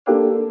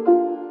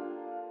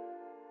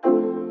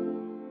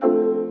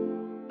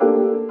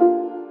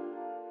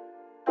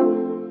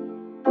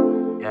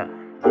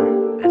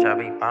I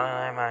be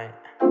ballin' like mine.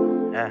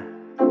 Yeah.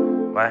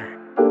 What?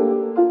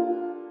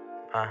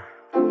 What?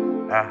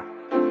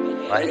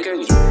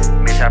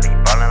 Bitch, I be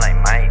ballin' like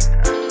mine.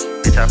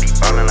 Bitch, I be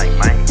ballin' like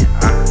mine.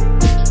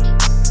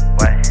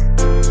 What?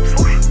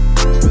 Swoosh.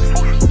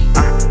 Swoosh.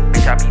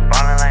 Bitch, I be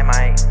ballin' like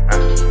mine.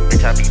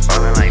 Bitch, I be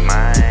ballin' like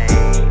mine.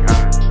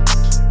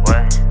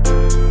 What?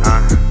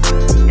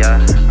 Yeah.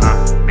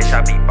 Bitch,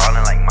 I be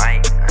ballin' like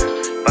mine.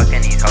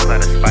 Fucking these hoes out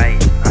of spite.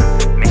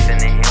 Mixing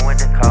it in with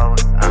the cold.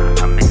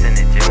 I'm mixing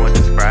the gin with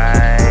the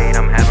Sprite.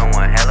 I'm having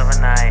one hell of a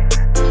night.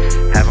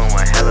 Having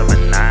one hell of a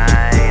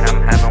night.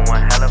 I'm having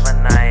one hell of a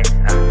night.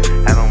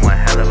 Having one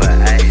hell of a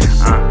ayy.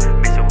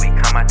 Bitch, we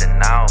come out the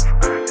north.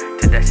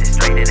 Took that shit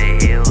straight to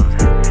the hills.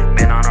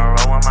 Been on the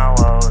road with my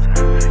woes.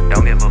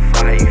 Don't give a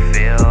fuck how you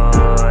feel.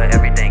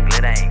 Everything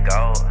glitter ain't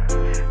gold.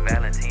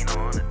 Valentino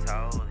on the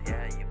toes.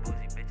 Yeah, you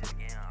bougie bitches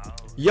getting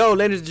old. Yo,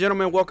 ladies and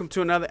gentlemen, welcome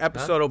to another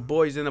episode of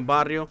Boyz in the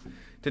Barrio.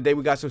 Today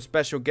we got some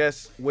special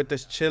guests with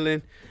us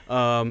chilling.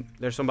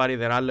 There's somebody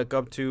that I look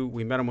up to.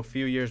 We met them a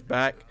few years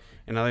back,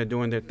 and now they're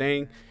doing their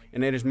thing.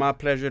 And it is my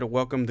pleasure to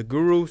welcome the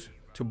Guruz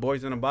to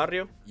Boyz in the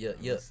Barrio. Yeah.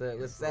 What's up,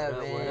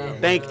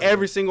 man? Thank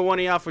every single one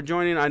of y'all for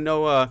joining. I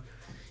know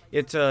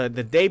it's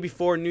the day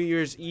before New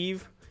Year's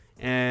Eve,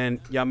 and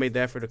y'all made the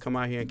effort to come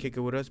out here and kick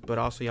it with us. But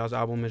also, y'all's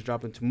album is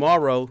dropping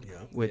tomorrow,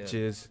 which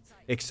is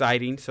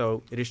exciting.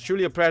 So it is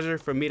truly a pleasure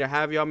for me to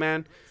have y'all,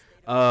 man.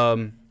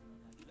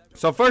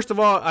 So first of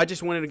all, I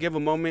just wanted to give a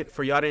moment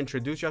for y'all to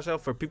introduce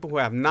yourself. For people who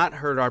have not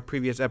heard our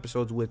previous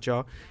episodes with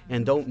y'all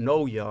and don't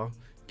know y'all,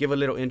 give a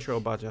little intro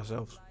about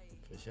yourselves.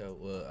 For sure.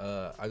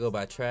 Well, I go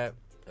by Trap.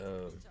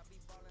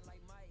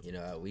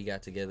 We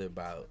got together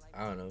about,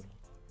 I don't know,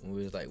 when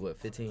we was like,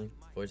 15,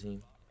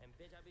 14?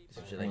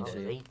 Some shit like that.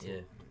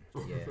 18.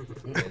 Yeah.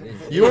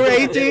 You were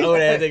 18? Oh,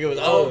 I think it was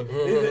old.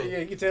 Yeah,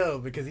 you can tell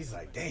because he's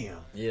like, damn.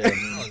 Yeah.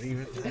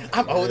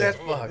 I'm old as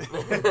fuck.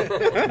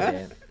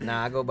 Yeah.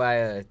 Nah, I go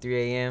by 3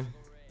 a.m. You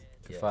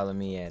can Yeah. follow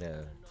me at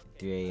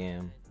 3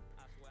 a.m.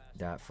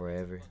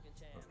 .forever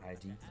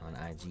IG. on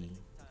IG.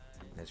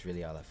 That's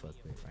really all I fuck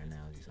with right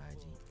now is just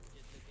IG.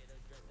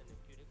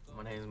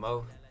 My name's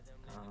Mo.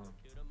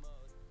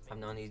 I've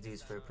known these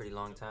dudes for a pretty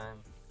long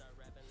time.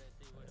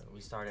 We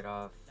started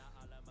off,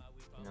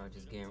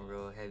 just getting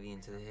real heavy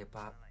into the hip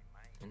hop,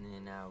 and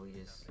then now we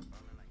just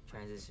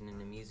transition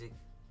into music.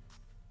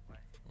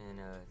 And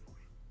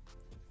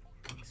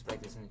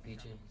expect us in the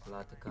future. There's a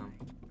lot to come.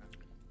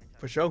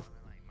 For sure.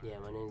 Yeah,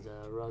 my name's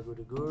Raghu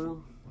the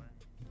Guru.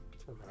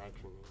 That's not my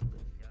actual name.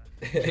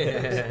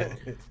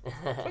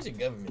 What's your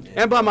government name?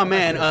 And by my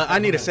man, I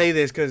need to say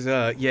this because,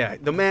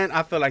 the man,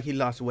 I feel like he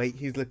lost weight.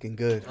 He's looking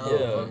good. Yeah.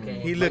 Okay.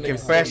 He looking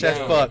fresh as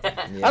down. fuck.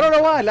 Yeah. I don't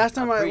know why. Last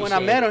time when I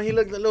Appreciate met him, he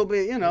looked a little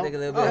bit, Look a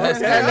little bit Oh,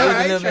 husky. yeah, Look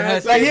a little bit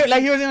husky.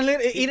 like he was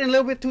eating a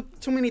little bit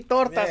too many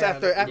tortas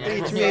after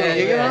each meeting.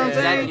 You get what I'm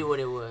Exactly saying? what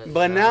it was.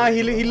 But now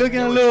he looking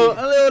a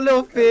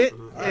little fit,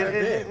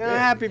 and I'm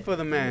happy for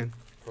the man.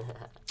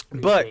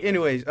 But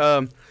anyways,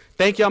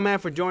 thank y'all, man,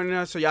 for joining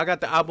us. So y'all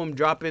got the album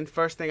dropping.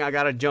 First thing I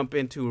gotta jump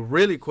into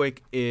really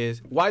quick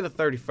is why the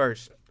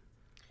 31st,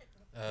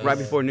 right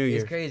before New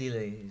Year's. It's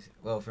crazy.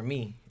 Well, for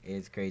me,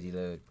 it's crazy.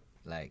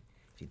 Like,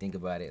 if you think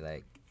about it,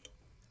 like,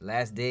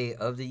 last day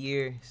of the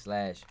year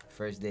 /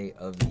 first day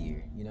of the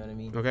year. You know what I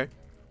mean? Okay.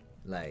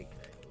 Like,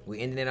 we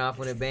ended it off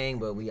with a bang,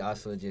 but we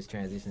also just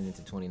transitioned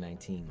into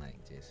 2019,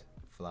 like, just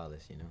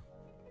flawless,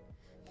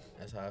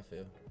 That's how I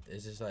feel.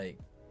 It's just like,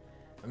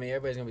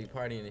 everybody's gonna be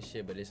partying and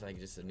shit, but it's like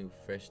just a new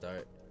fresh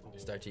start.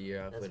 Start your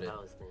year off That's with what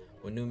I was thinking.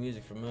 with new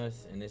music from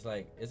us, and it's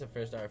like it's a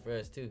fresh start for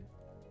us too,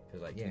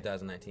 cause like Yeah.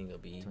 2019 gonna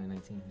be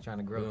 2019, trying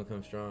to we're grow. gonna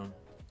come strong.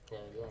 Yeah.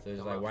 So it's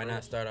Come like on, why not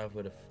fresh. start off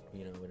with a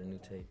new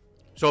tape?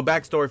 So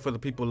backstory for the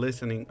people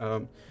listening.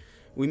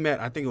 We met,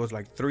 I think it was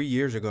like 3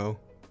 years ago.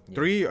 Yeah.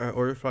 3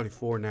 or it's probably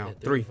 4 now. Yeah,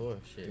 3. 4,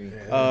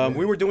 shit.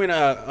 We were doing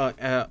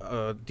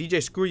a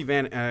DJ Screw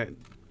event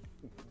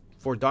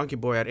for Donkey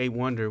Boy at 8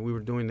 Wonder. We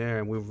were doing there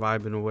and we were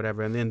vibing or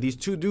whatever. And then these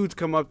two dudes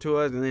come up to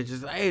us and they're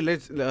just like, hey,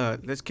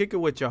 let's kick it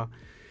with y'all.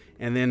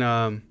 And then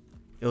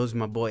it was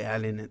my boy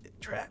Allen and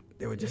Trap.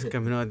 They were just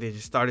coming up. They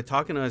just started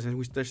talking to us and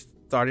we just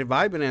started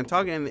vibing and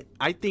talking. And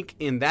I think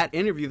in that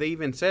interview they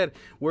even said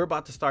we're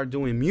about to start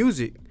doing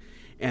music.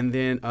 And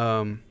then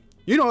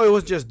it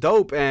was just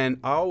dope. And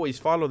I always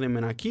follow them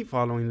and I keep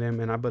following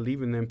them and I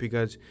believe in them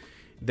because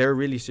they're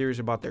really serious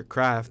about their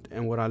craft.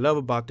 And what I love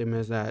about them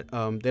is that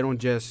they don't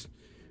just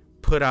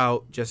put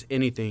out just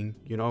anything,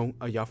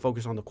 y'all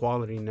focus on the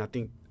quality. And I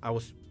think I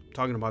was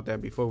talking about that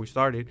before we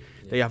started,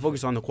 that y'all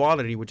focus on the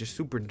quality, which is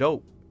super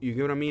dope. You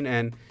get what I mean?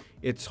 And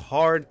it's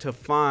hard to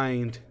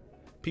find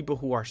people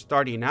who are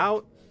starting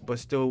out but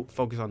still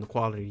focus on the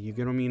quality. You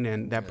get what I mean?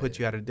 And that puts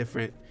you at a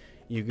different,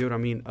 you get what I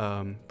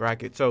mean,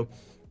 bracket. So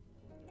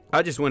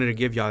I just wanted to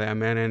give y'all that,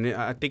 man. And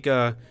I think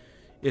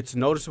it's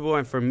noticeable.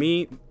 And for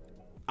me,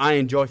 I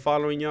enjoy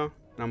following y'all.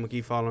 And I'm going to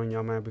keep following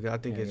y'all, man, because I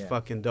think it's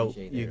fucking dope.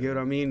 Appreciate You that. get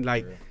what I mean?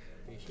 Like,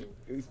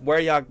 where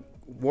y'all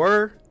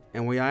were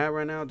and where y'all at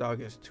right now, dog,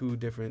 is two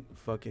different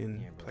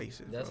fucking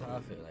places. That's bro. how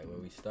I feel. Like where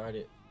we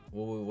started,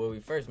 when we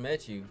first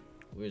met you,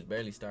 we was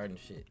barely starting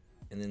shit.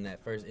 and then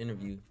that first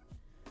interview.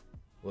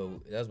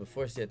 Well, that was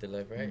before she had to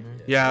left, right?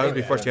 Mhm. Yeah, it was Yeah,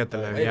 before yeah. she had to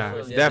leave. Way Yeah,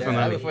 before she had to That was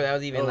definitely. before that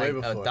was even Oh, way like a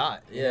before.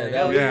 thought. Yeah, You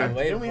that was Yeah.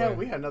 way Then before.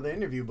 we had another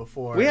interview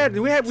before. We've had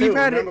Too, it.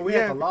 remember we Yeah.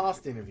 had the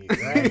Lost interview,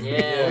 right?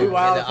 Yeah. We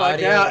wild And the the fuck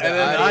audio- out, and the then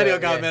the audio, audio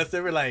got yeah. messed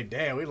up. We're like,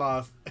 damn, we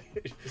lost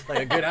like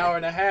a good hour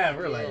and a half.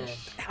 We're like,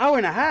 Hour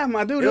and a half,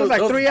 my dude. It was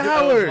like 3 it was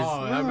hours.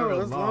 long. I No, remember it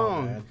was that's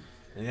long, man.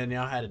 And then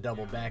y'all had to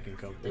double back and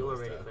come They through were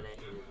and ready stuff. for that.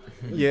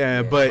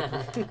 Yeah, but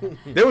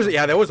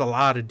there was a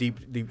lot of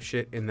deep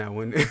shit in that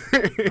one.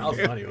 That was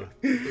funny.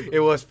 It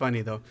was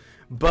funny though.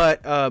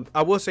 But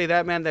I will say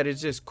that, man, that it's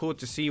just cool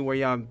to see where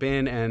y'all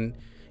been, and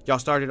y'all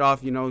started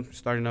off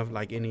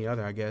like any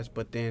other, I guess.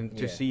 But then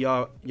to Yeah. see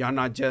y'all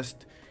not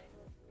just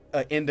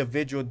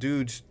individual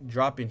dudes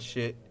dropping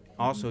shit.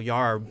 Also, y'all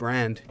are a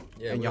brand,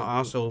 Yeah, and y'all we're-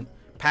 also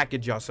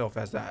package yourself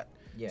as that.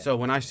 Yeah. So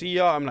when I see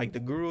y'all, I'm like, the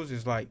Guruz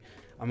is like,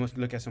 I must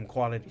look at some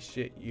quality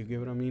shit. You get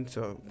what I mean?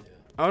 So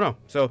I don't know.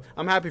 So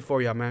I'm happy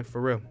for y'all, man,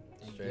 for real.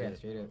 Straight up.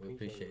 Straight up. We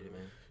appreciate it,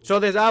 man. So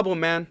this album,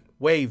 man,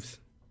 Waves.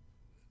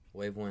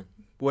 Wave 1.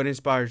 What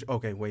inspires?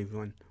 Okay, Wave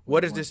 1.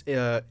 What is this?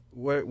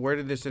 Where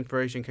did this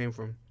inspiration came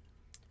from?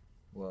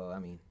 Well, I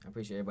mean, I'm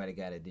pretty sure everybody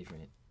got a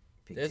different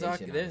There's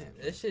pictation on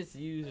that. that shit's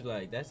used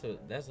like that's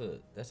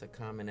a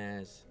common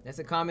ass. That's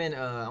a common,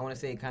 I want to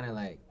say kind of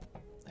like,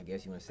 I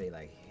guess you want to say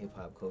like hip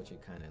hop culture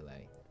kind of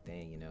like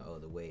thing, you know, oh,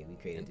 the wave, we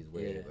created this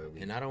wave. Or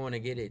we, And I don't want to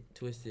get it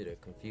twisted or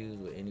confused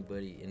with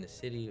anybody in the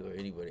city or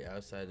anybody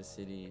outside the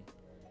city.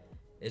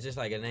 It's just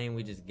like a name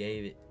we just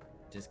gave it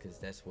just because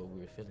that's what we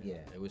were feeling. Yeah.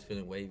 It was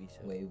feeling wavy.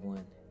 So. wave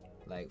 1.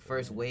 Like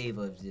first wave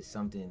of just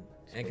something.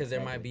 And because there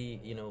might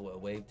spectacular. be, a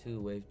wave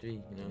 2, wave 3, you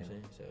know what I'm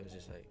saying? So it's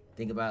just like,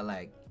 Think about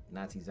like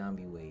Nazi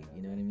zombie wave,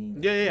 you know what I mean?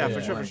 Yeah, Yeah.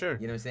 for sure, One, for sure.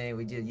 You know what I'm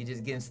saying? You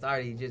just getting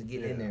started, you just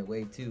get in Yeah. there.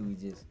 Wave 2, we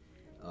just,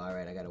 all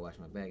right, I got to watch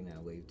my back now.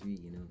 Wave 3,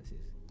 you know, it's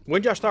just.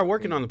 When did y'all start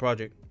working on the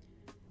project?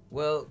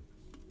 Well,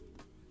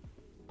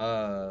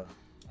 I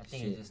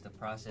think shit. it's just the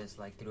process,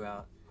 like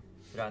throughout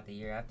the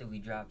year. After we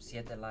dropped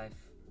Siete Life,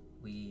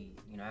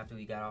 after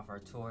we got off our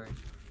tour,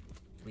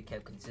 we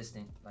kept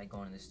consistent, like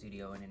going to the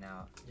studio in and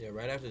out. yeah,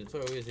 right after the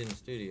tour, we was in the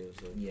studio.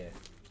 So Yeah.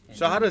 And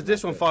So how does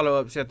this one like follow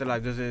up Set the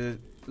Life? Does it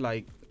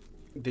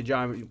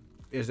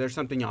is there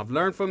something y'all have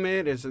learned from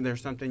it? Is there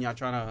something y'all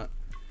trying to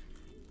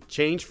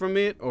change from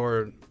it,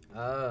 or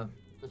But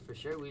for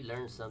sure, we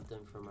learned something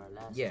from our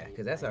last. Yeah, tape.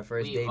 'cause that's our Like,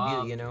 first we debut,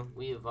 evolved- you know?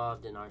 We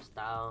evolved in our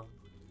style,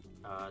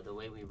 the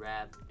way we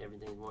rap,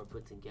 everything's more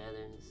put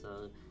together.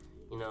 So,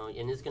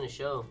 and it's gonna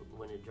show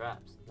when it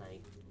drops,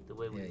 like the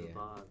way we Yeah, yeah.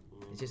 evolved.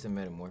 it's just a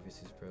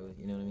metamorphosis, bro.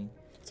 You know what I mean?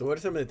 So what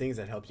are some of the things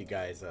that helped you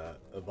guys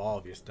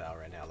evolve your style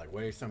right now? Like,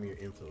 what are some of your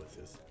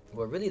influences?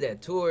 Well, really,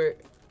 that tour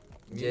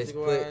just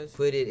Music-wise?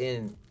 put it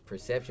in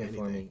perception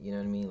for me. Anything. You know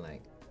what I mean?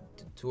 Like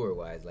tour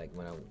wise, like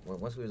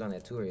once we was on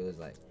that tour, it was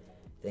like,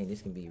 dang,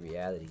 this can be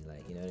reality.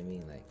 Like, you know what I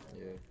mean? Like,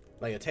 yeah.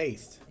 Like a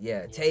taste.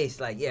 yeah, taste.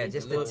 Like, yeah,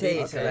 just the Little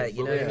taste. okay. Like,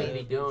 you know what what I we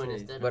mean? be doing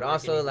instead But of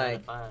also, working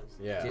these like, 9 to 5s.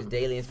 Yeah. Just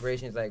daily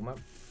inspirations. Like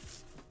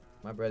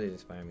my brothers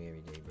inspire me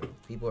every day, bro.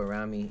 People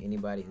around me,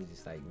 anybody who's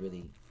just like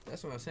really,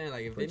 That's what I'm saying.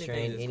 Like, if Portraying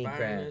anything's any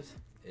inspiring craft. us,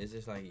 it's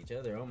just like each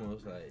other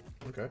almost. Like,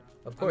 Okay.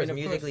 of course, I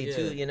mean, musically yeah,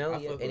 too. You know, I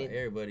yeah, fuck with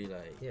everybody.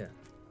 Like, yeah.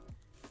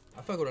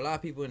 I fuck with a lot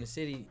of people in the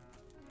city,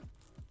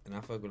 and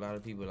I fuck with a lot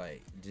of people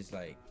like just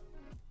like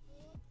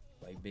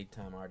big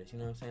time artists. You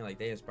know what I'm saying? Like,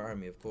 they inspire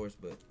me, of course,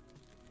 but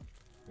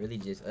Really,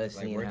 just us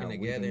like seeing working how we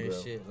together can and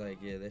grow. shit. Like,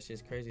 yeah, that's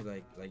just crazy.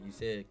 Like you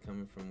said,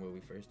 coming from where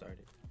we first started,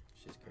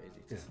 it's just crazy.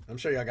 Yeah. I'm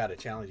sure y'all got to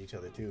challenge each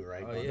other too,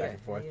 right? Oh, Going yeah. back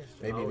and forth. Yeah.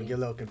 Maybe Oh, we yeah. get a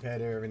little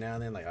competitive every now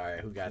and then. Like, all right,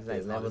 who got It's like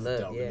this? Oh, level this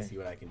is up, dope. yeah. Let me see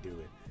what I can do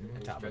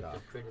and top it off.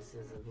 Constructive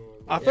criticism here.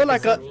 I and feel there.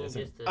 like You know what I mean?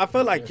 Just to- I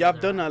feel like y'all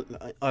just done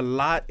to- a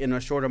lot in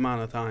a short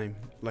amount of time.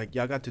 Like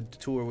y'all got to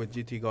tour with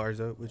GT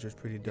Garza, which was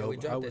pretty Yeah, dope. we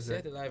How dropped that was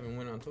set that? live and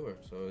went on tour,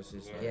 so it's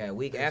just like, Yeah, a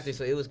week after,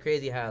 so it was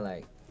crazy how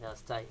like, That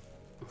was tight.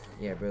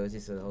 yeah, bro, it's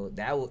just a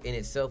whole in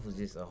itself was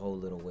just a whole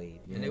little wave.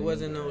 You And know it what I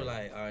wasn't mean? no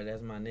like, all right,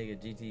 that's my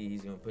nigga GT.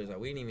 He's gonna put us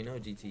out. We didn't even know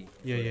GT.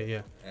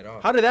 Yeah. At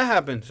all. How did that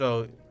happen?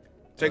 So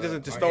take us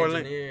into our story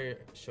link. engineer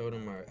showed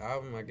him our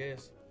album, I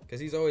guess, cause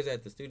he's always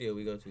at the studio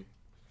we go to.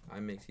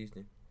 IMX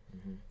Houston.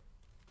 Mhm.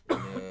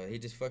 And, he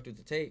just fucked with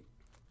the tape,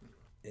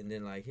 and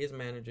then like his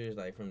manager is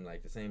like from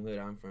like the same hood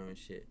I'm from and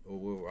shit, or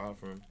where we're all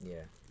from,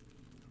 Yeah,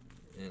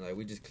 and like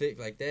we just clicked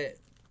like that,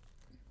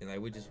 and like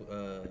we just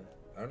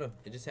I don't know,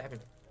 it just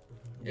happened.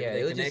 yeah,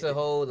 Everything it was just a connected.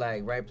 whole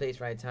like right place,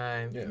 right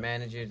time. Yeah.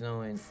 Managers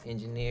knowing,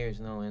 engineers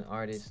knowing,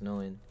 artists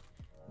knowing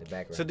the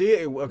background. So do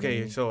you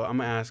okay? Mhm. So I'm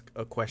gonna ask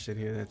a question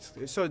here.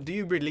 So do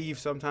you believe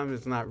sometimes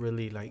it's not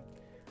really like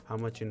how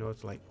much you know?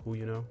 It's like who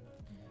you know.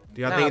 Do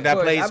y'all Nah, think of that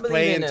course. I play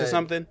believe in into a-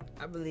 something?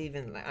 I believe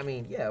in, like, I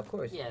mean, yeah, of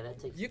course. Yeah, that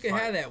takes. You a can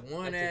part. have that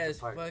one That takes ass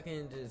a part.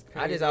 fucking just I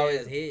crazy just always-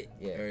 ass hit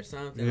yeah. or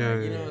something. Yeah,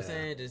 like, you know yeah. what I'm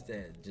saying? Just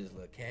that just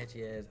little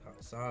catchy ass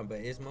song, but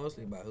it's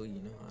mostly about who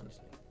you know,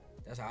 honestly.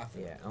 That's how I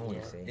feel. Yeah, I want to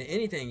Yeah. And say,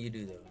 anything you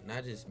do though,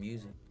 not just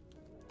music,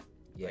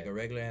 yeah. like a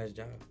regular ass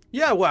job.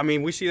 Yeah, well, I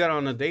mean, we see that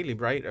on a daily,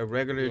 right? A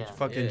regular Yeah.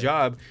 fucking Yeah.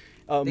 job.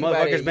 about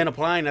motherfucker's it, been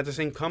applying at the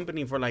same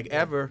company for like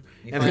ever,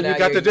 You and find then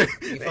you out got to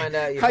do. you find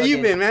out How you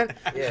fucking- been, man?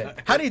 Yeah.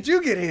 How did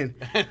you get in?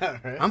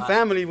 Right? I'm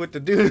family with the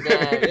dude.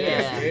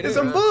 Yeah, It's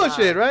some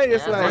bullshit, right?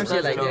 It's Yeah, like, that's what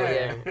shit like I'm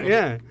that. saying.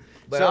 yeah.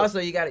 But So- also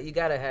you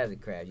gotta have the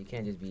craft. You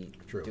can't just be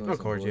True. doing Of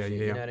some course, yeah, bullshit,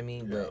 yeah. You know what I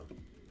mean? Yeah. But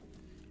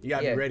You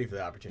gotta Yeah. be ready for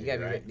the you opportunity, gotta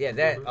be right? ready. Yeah,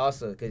 that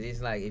also because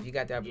it's like if you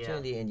got the Yeah.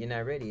 opportunity and you're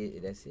not ready,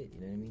 that's it.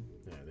 You know what I mean?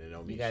 Yeah, they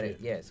don't You be gotta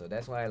shit. yeah. So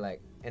that's why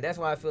and that's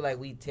why I feel like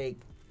we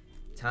take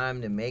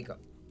time to make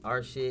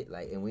our shit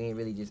and we ain't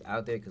really just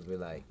out there because we're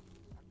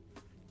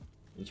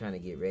trying to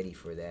get ready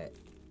for that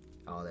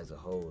all as a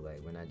whole. Like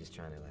we're not just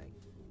trying to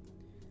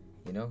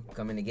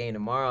come in the game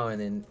tomorrow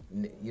and then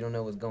you don't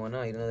know what's going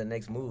on. You don't know the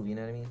next move. You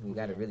know what I mean? We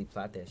gotta really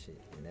plot that shit,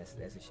 and that's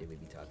the shit we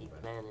be talking Keep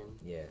about. planning.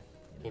 Yeah.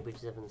 Can't put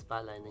yourself in the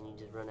spotlight and then you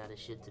just run out of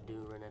shit to do,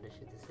 run out of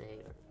shit to say,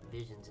 or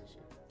visions and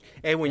shit.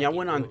 Hey, when y'all Keep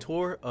went on doing it.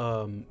 tour,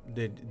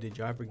 did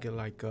y'all ever get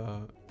like,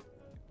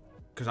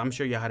 cause I'm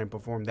sure y'all hadn't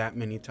performed that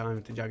many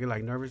times. Did y'all get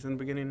like nervous in the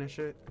beginning and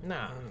shit?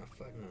 Nah.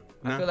 Fuck no.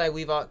 Nah. I feel like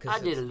we've all. I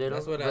did a little.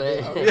 That's what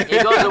I but did.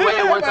 it goes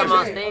away once I'm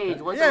on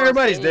stage. Once Yeah, I'm on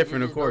everybody's stage,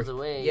 different, it of just course. goes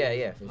away.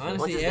 Yeah, for sure. Once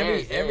Honestly, it's there,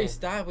 it's every there.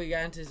 stop we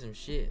got into some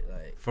shit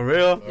like For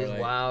real? or, Just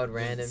like, wild,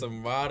 random,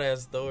 some wild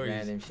ass stories.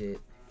 random shit.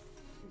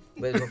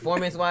 But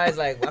performance wise,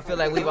 I feel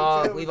like we've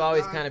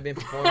always kind of been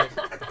performers.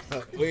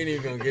 We ain't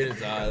even gonna get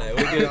into all that.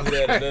 We'll get into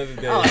that another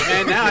day. Oh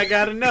man, now I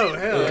gotta know.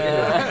 Hell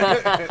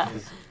yeah.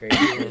 It's crazy.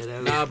 Yeah, that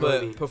was Nah, but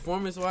funny.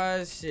 performance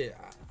wise, shit,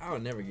 I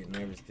would never get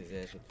nervous because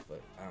that's what the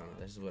fuck. I don't know.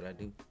 That's just what I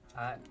do.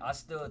 I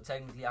still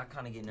technically I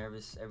kind of get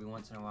nervous every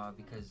once in a while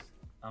because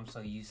I'm so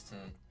used to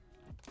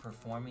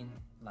performing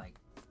like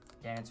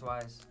dance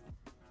wise,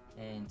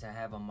 and to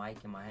have a mic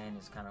in my hand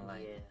is kind of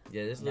like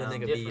Yeah. Yeah, this No, little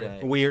nigga be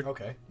different. like. Weird.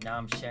 Okay. now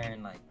I'm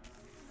sharing like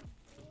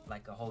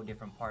a whole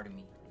different part of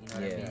me. You know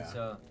what I mean? Yeah.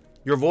 So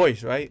Your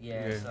voice, right?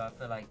 yeah, so I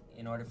feel like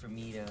in order for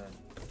me to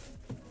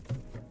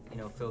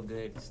feel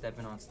good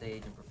stepping on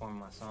stage and performing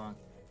my song,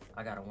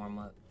 I gotta warm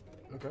up.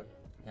 Okay.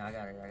 Yeah, I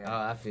gotta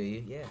Oh, I feel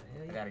you. Yeah. Hell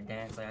I yeah. gotta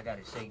dance, like I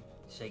gotta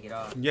shake it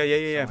off. Yeah,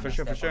 So for when I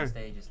sure, for step sure. on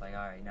stage, it's like, all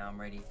right, now I'm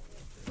ready.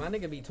 My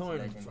nigga be torn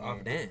Legendary.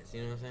 off dance,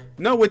 you know what I'm saying?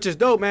 No, which is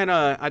dope, man.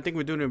 I think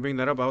we're doing to bring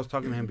that up. I was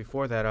talking to him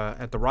before that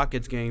at the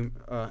Rockets game.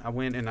 I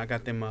went and I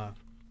got them.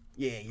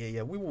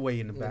 Yeah. We were way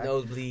in the back.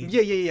 Nosebleed.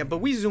 Yeah. But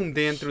we zoomed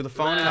in through the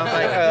phone, and I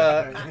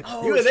was like,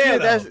 Oh, you were there,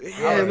 shit, that's though.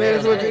 yeah, man.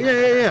 That's what, yeah.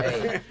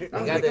 Hey, I they was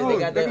got like, the, oh, they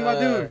got look the, at my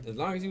dude. As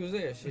long as he was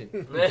there, shit.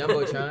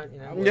 Jumbotron, you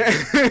know?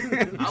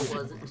 Yeah. I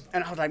wasn't.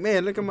 And I was like,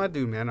 man, look at my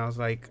dude, man. I was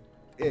like,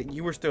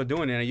 you were still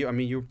doing it.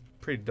 You're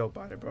pretty dope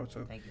at it, bro.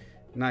 So Thank you.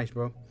 nice,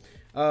 bro.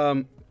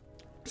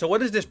 So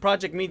what does this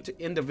project mean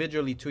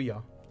individually to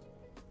y'all?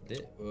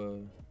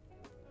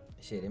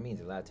 Shit, it means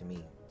a lot to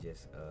me.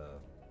 Just,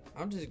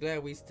 I'm just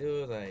glad we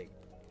still like.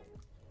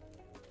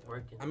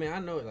 Working. I mean, I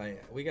know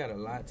like we got a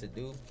lot to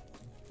do,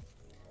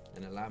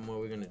 and a lot more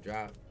we're gonna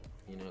drop.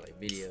 You know, like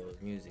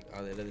videos, music,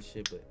 all that other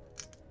shit. But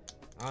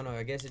I don't know.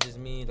 I guess it just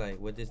means like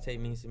what this tape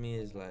means to me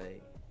is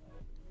like.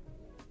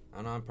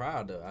 I know I'm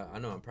proud though. I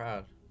know I'm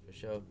proud for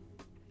sure,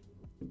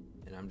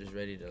 and I'm just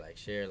ready to like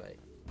share like.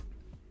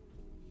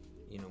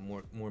 You know,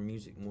 more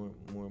music, more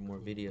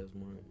videos,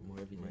 more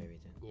everything.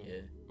 Yeah. Yeah.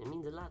 It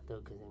means a lot though,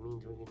 because it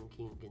means we're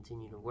gonna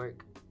continue to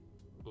work,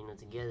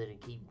 together to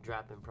keep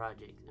dropping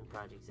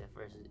projects. At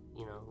first,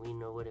 we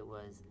know what it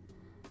was.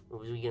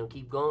 Was we gonna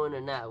keep going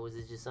or not? Was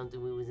it just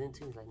something we was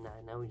into? It's like, nah,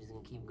 now we're just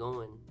gonna keep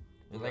going.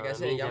 And like I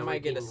said, y'all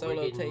might get a solo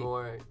we're getting tape.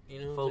 more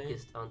You know, what I'm saying?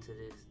 focused onto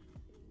this.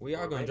 We are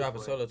We're gonna ready drop a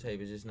for it. solo tape.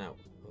 It's just not.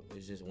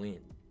 It's just when.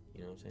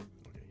 You know what I'm saying?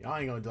 Y'all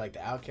ain't gonna do like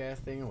the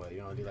Outcast thing, or what? You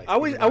gonna do like? I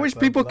wish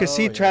Club people could Flow,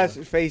 see or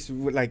Trash's face.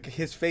 Like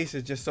his face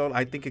is just so.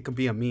 I think it could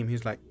be a meme.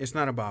 He's like, it's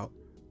not about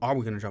are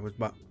we gonna drop. It's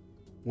about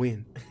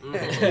when. You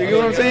know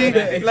what I'm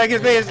saying? Like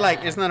his face is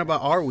like, it's not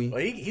about are we.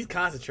 Well, he's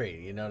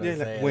concentrating. You know what Yeah, I'm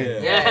like, saying?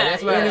 when. Yeah,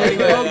 that's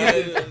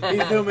what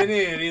He's filming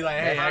in. He's like,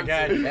 hey, I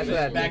got you. That's what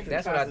I Back think. to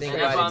That's the what I think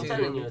And that's what about I'm it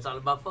telling too. you. It's all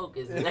about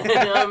focus. You know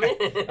what I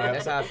mean?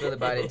 That's how I feel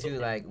about it too.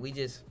 Like we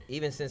just,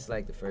 even since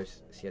like the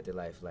first Shit to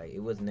Life, like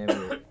it was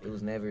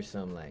never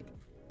some like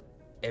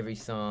every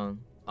song.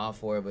 All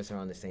four of us are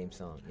on the same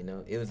song,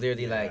 It was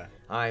literally like,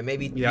 all right,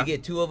 maybe Yeah. you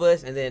get two of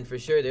us, and then for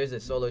sure there's a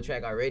solo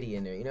track already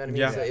in there. You know what I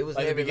mean? Yeah. So it was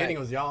Like the never beginning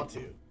like, was y'all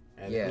two.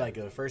 And Yeah. like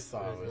the first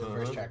song was the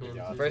first track was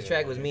y'all. First two.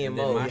 track was me and And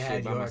then Mo. my We shit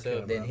had by York,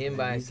 myself. then him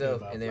by you himself,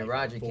 came up, and then like,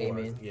 Roger came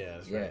fourth. in. Yeah,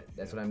 that's Yeah, right.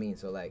 that's what I mean.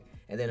 So like,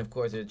 and then of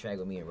course there's a track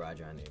with me and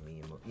Roger on there,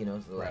 me and Mo.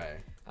 So like, Right.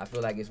 I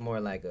feel like it's more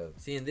like a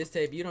See, in this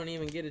tape, you don't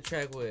even get a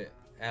track with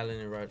Alan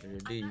and Roger,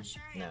 do you?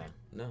 nah.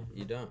 No,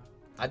 you don't.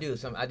 I do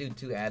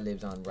two ad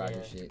libs on Roger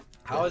Yeah. shit.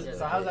 How does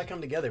that come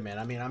together, man?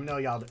 I mean, I know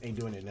y'all ain't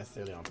doing it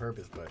necessarily on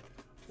purpose, but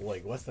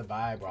like, what's the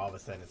vibe where all of a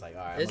sudden it's like,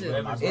 all right, It's I'm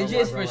gonna just- go with It's my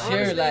just bro, for my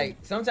sure, bro. like,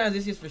 sometimes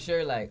it's just for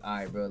sure, like, all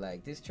right, bro,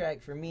 like, this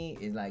track for me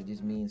is, like,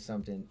 just means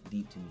something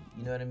deep to me.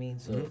 You know what I mean?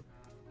 So,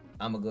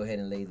 I'm gonna go ahead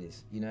and lay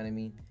this. You know what I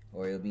mean?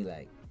 Or it'll be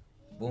like,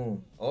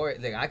 boom. Or,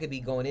 like, I could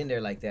be going in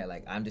there like that,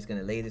 like, I'm just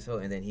gonna lay this hoe,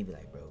 and then he'd be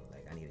like, bro,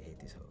 like, I need to hit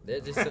this hoe.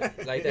 They're just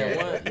like Yeah, that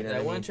one. you know what I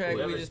That one mean? track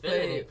we Whoever's just feeling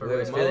played. it for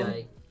Whoever's real, feeling it.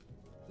 like,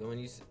 The one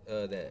you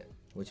that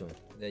Which one?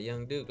 that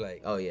young Duke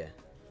like. Oh, yeah.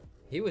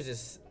 he was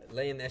just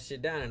laying that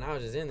shit down, and I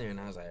was just in there, and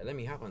I was like, let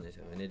me hop on this,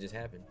 and it just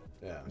happened.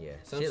 Yeah. Yeah.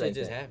 Some shit shit like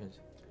just that. happens.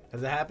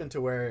 Has it happened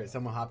to where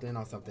someone hopped in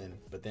on something,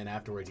 but then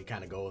afterwards you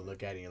kind of go and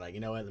look at it and you're like, you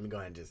know what, let me go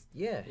ahead and just...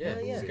 Yeah. Yeah,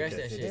 Yeah. scratch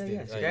that Yeah, shit. yeah,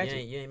 Like, scratch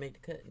it. you ain't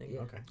make the cut, nigga.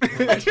 Okay.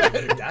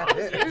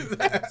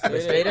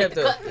 But straight up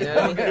though, you know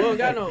what I mean? We don't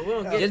got no. We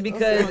don't get Just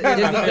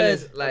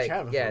because, like,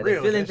 having yeah, for the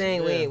real, feeling that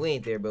thing, shit, we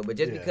ain't there, bro. But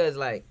just Yeah. because,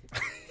 like,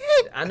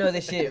 I know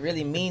this shit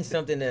really means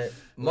something to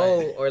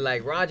Mo or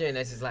like Roger, and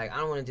that's just like I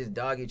don't want to just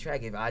dog your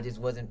track if I just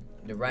wasn't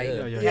the right.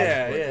 Yeah,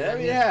 Yeah, I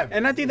mean, yeah.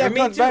 And I think For that me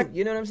comes too, back.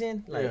 you know what I'm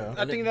saying? Like, Yeah.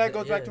 I think that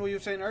goes back Yeah. to what you were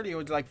saying earlier.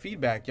 It's like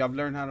feedback. Y'all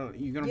learn how to.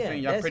 You know what Yeah, I'm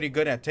saying? Y'all that's- pretty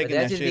good at but taking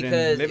that's that just shit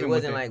because and living it with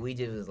wasn't it. like we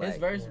just was His like.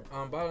 verse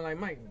on Ballin' Like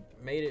Mike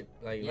made it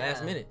like Yeah.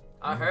 last minute.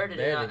 I heard it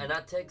Barely. and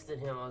I texted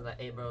him. I was like,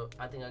 "Hey, bro,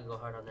 I think I can go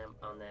hard on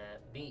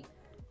that beat."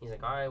 He's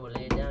like, "All right, we'll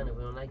lay it down. If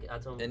we don't like it, I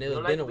told him, And if it we was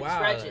don't been like a we while.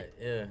 scratch Like, it."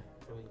 yeah,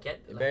 And we get,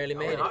 It barely I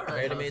made went it. hard on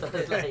Barely it. made So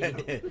it's the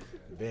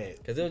like,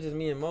 Bet. cause it was just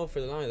me and Mo for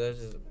the longest. That was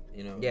just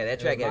Yeah, that it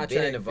track was my had been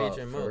track involved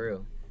featuring for Mo.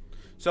 real.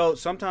 So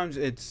sometimes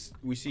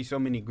we see so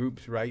many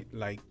groups, right?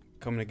 Like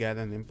come together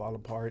and then fall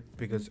apart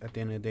because at the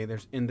end of the day,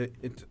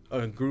 it's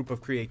a group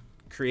of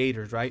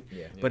creators, right?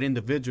 Yeah. But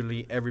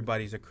individually,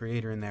 everybody's a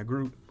creator in that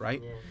group,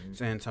 right?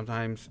 yeah. And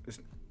sometimes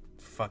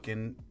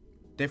fucking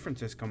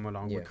differences come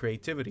along with Yeah.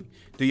 creativity.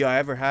 Do y'all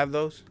ever have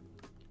those?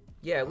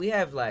 Yeah, we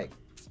have like,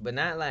 but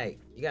not like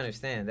you gotta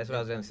understand. That's what I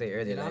was gonna say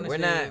earlier. And Like, honestly,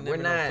 we're ain't never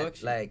no fuck not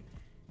shit. like.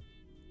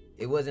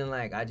 It wasn't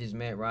like I just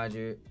met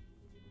Roger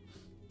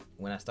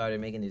when I started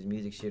making this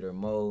music shit or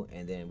Mo,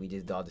 and then we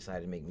just all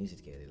decided to make music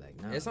together.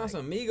 Like, nah, It's on like,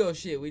 some Migo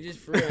shit. We just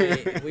for real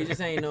ain't, we just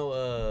ain't no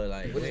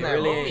like we're we just ain't not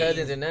really really ain't.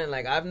 cousins or nothing.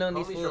 Like I've known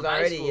these Homies fools from high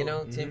already, school. you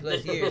know,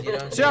 10+ years. You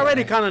know, She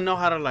already Like, kind of know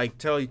how to like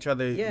tell each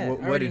other Yeah.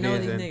 what I already it know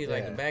is. these and- niggas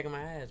like Yeah. the back of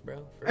my ass,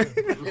 bro. For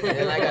real.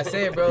 And like I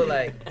said, bro,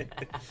 like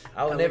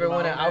I would never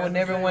want to. I would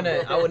never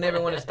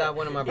want to stop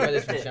one of my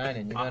brothers from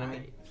shining. You know what I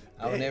mean?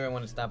 I would never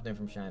want to stop them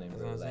from shining, That's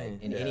bro. what I'm Like saying.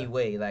 in Yeah. any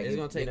way. Like It's if-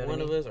 gonna take you know what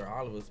one I of mean? us or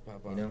all of us to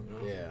pop out. You know?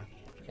 Yeah.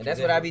 And that's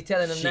what I be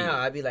telling them Shit. now.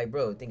 I be like,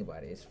 bro, think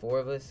about it. It's 4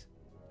 of us,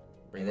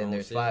 Bring and then my own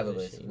there's 5 of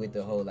scissors us and shit, with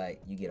the whole like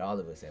you get all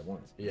of us at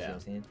once. You see Yeah. what I'm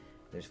saying?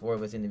 There's 4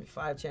 of us in the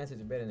 5 chances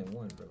are better than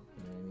 1, bro.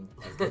 You know what I mean?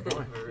 That's a good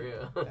point. For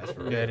real. That's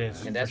for real. Yeah, it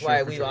is. And that's For why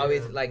sure, for we've sure.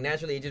 always like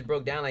naturally it just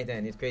broke down like that.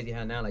 And it's crazy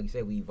how now, like you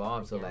said, we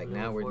evolved. So Yeah, like we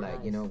now were we're 4 like,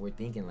 guys. you know, we're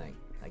thinking like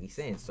he's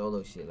saying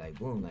solo shit, like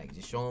boom, like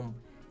just show them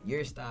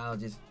your style,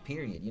 just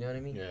period. You know what I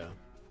mean? Yeah.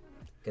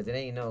 Because it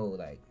ain't no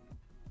like,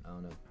 I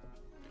don't know.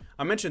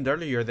 I mentioned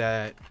earlier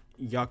that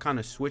y'all kind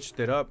of switched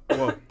it up.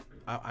 Well,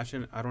 I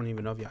shouldn't. I don't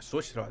even know if y'all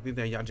switched it up. I think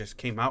that y'all just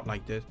came out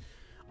like this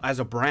as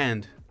a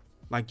brand.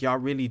 Like y'all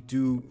really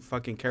do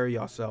fucking carry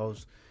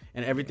yourselves,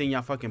 and everything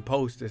y'all fucking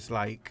post is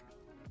like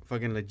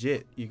fucking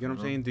legit. You get what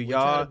I'm saying? Do We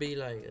try y'all? to be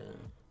like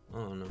I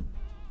don't know,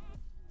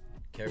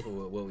 careful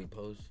with what we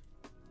post,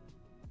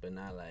 but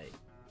not like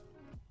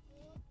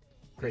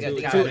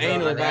Crazy. too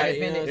anal about it.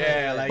 You know what I'm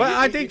saying? Yeah, like But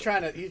I you're think-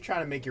 you're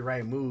trying to make your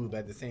right move, but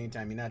at the same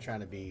time, you're not trying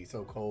to be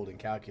so cold and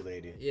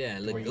calculated. Yeah,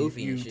 look where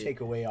goofy you and shit.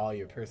 take away all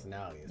your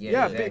personality. Yeah,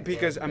 Yeah, exactly.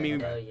 because I mean,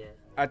 Hell yeah.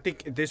 I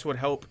think this would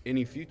help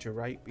any future,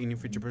 right? Any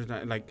future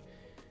person. Like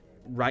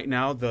right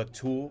now, the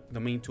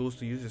main tools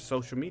to use is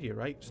social media,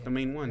 right? It's the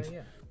main ones.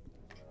 Yeah.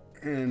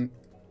 And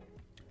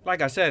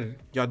like I said,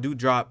 y'all do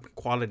drop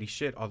quality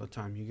shit all the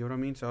time. You get what I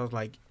mean? So I was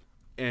like,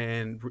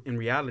 and in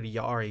reality,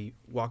 y'all are a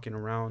walking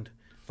around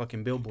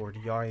fucking billboard.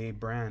 Y'all are a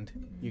brand.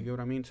 You get what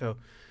I mean? So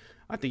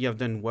I think y'all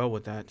done well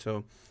with that.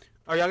 So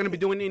are y'all gonna be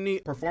doing any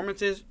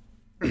performances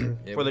Yeah,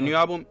 for we're the new gonna-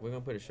 album? We're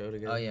gonna put a show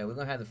together. Oh yeah, we're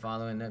gonna have the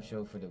following up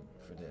show for the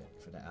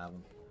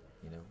album,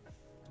 you know,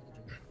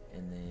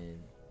 and then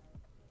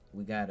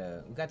we got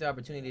the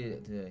opportunity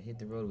to hit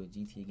the road with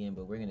GT again,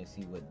 but we're gonna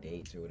see what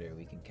dates or whatever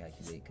we can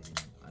calculate because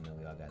I know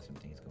we all got some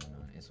things going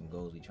on and some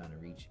goals we trying to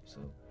reach. So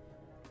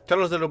Tell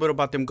us a little bit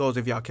about them goals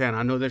if y'all can.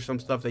 I know there's some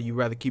stuff that you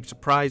rather keep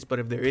surprised, but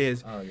if there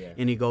is oh yeah,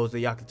 any goals that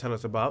y'all can tell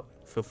us about,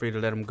 feel free to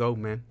let them go,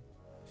 man.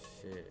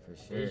 Shit, for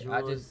sure. Visuals,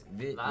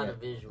 lot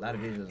of a lot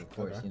of visuals, of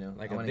course. Okay. You know,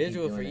 like I a wanna keep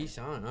visual doing for that. each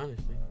song,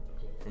 honestly,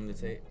 from the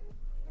tape,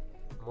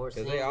 More because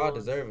singles. they all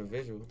deserve a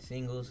visual.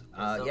 Singles.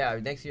 some- Yeah,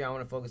 next year I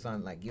want to focus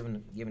on like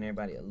giving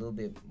everybody a little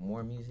bit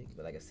more music,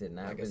 but like I said,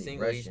 not Like a really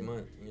single each rushing.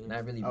 month. You know?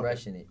 Not really Okay.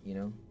 rushing it, you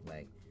know,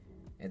 like,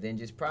 and then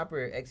just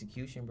proper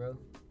execution, bro.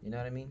 You know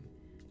what I mean?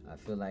 I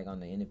feel like on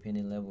the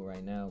independent level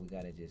right now, we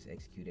gotta just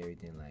execute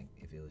everything like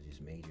if it was just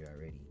major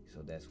already.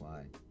 So that's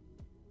why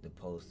the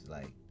posts,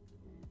 like,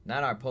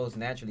 not our posts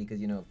naturally,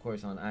 because you know, of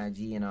course, on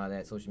IG and all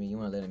that social media, you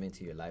want to let them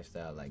into your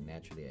lifestyle like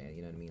naturally.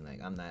 You know what I mean?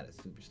 Like, I'm not a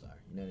superstar.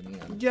 You know what I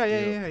mean? I'm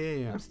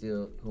Yeah. I'm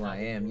still who I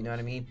am. You know what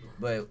I mean?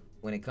 But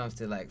when it comes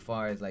to like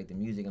far as like the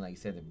music and like you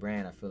said the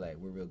brand, I feel like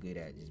we're real good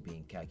at just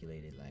being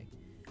calculated. Like,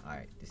 all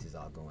right, this is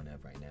all going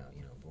up right now.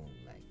 You know, boom,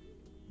 like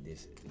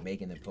this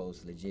making the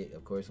post legit.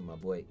 Of course, with my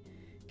boy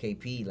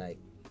KP, like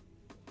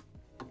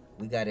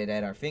we got it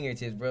at our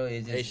fingertips, bro.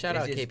 It's just, Hey, shout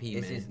it's out just, KP,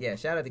 it's man. Just, yeah,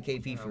 shout out to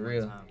KP for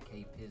real.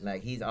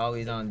 Like he's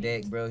always on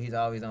deck, bro. He's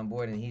always on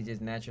board, and he's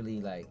just naturally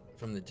like,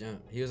 From the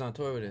jump, he was on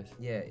tour with us.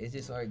 yeah, it's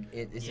just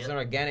it's just Yeah. an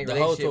organic The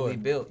whole relationship tour. we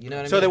built. You know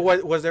what I So mean?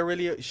 there was there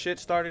really a shit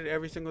started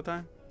every single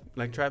time?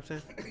 like Trap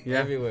said? Yeah.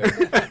 Everywhere.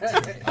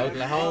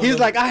 Oklahoma. He's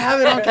like, I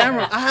have it on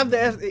camera. I have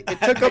the.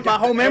 It took up my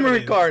whole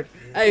memory card.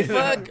 Hey,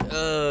 fuck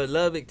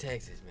Lubbock,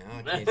 Texas,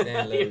 man. I can't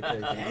stand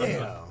Lubbock,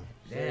 Texas.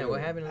 Damn,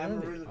 what happened in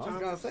Lubbock? I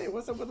was gonna say,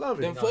 what's up with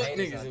Lubbock? Them fuck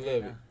niggas in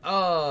Lubbock.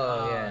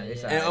 Oh, yeah.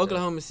 It's And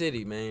Oklahoma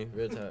City, man.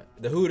 Real talk.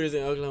 The Hooters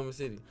in Oklahoma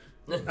City.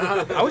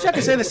 I wish I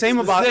could say the same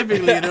about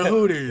Specifically the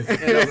Hooters.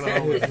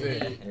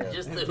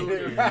 Just the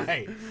Hooters.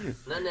 Right.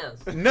 Nothing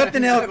else.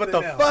 nothing else but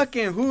the Nothing else.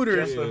 fucking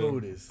Hooters. Just the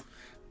Hooters.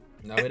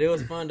 No, but it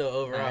was fun though.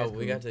 Overall, That's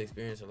we cool. got to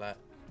experience a lot.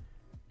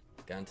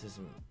 I got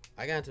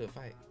into a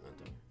fight.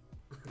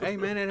 Hey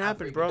man, it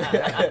happens, bro.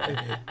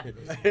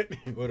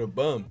 With a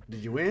bum.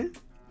 Did you win?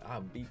 I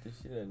beat the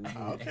shit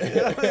out of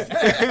this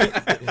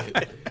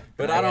Okay.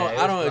 But Nah, I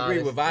yeah, it don't was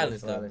agree with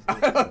flawless. violence It was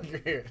though.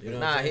 flawless. You know what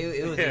Nah, I'm saying?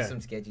 it was Yeah. just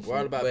some sketchy shit. We're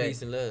all about but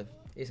peace and love.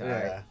 It's Yeah.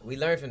 alright. We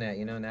learned from that,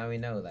 you know. Now we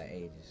know, like,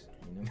 hey, just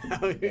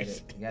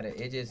you gotta.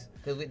 It just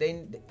because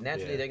they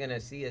naturally Yeah. they're gonna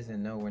see us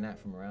and know we're not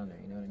from around there.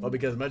 You know what I mean? Well,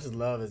 because much as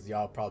love as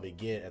y'all probably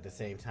get, at the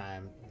same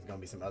time, there's gonna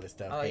be some other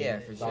stuff. Oh, hating. yeah,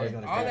 for It's always sure.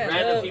 gonna All be that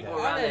Random love, people all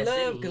around that that love,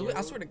 city, because you know?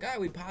 I swear to God,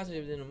 we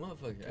positive than a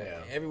motherfucker. Like,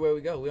 Yeah. everywhere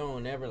we go, we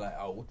don't never like,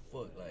 oh, what the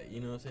fuck, like, you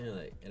know what I'm saying?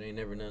 Like, it ain't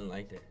never nothing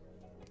like that.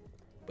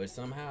 But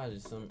somehow,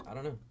 just I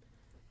don't know.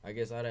 I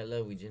guess all that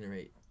love we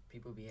generate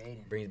People be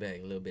hating. brings back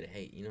a little bit of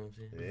hate. You know what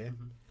I'm saying? Yeah.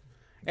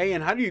 Hey,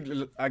 and how do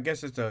you? I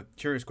guess it's a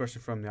curious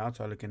question from the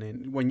outside looking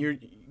in. When you know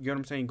what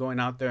I'm saying, going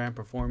out there and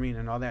performing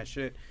and all that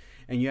shit,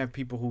 and you have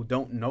people who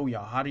don't know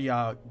y'all. How do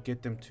y'all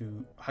get them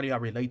to? How do y'all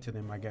relate to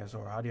them? I guess,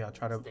 or how do y'all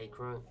try to? Stay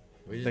crunk.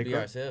 We just They be crunk.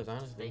 ourselves,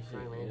 honestly. Stay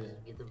crunk, man. Yeah.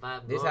 Just get the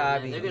vibe This going, how I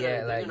man. be- They're gonna, yeah,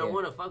 like, they're gonna yeah.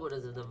 want to fuck with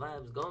us if the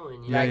vibe's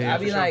going. You Yeah, know? yeah, I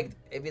be for sure. like,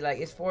 it'd be like,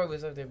 it's 4 of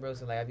us up there, bro.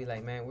 So like, I'd be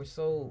like, man, we're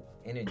so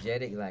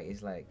energetic. Like,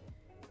 it's like,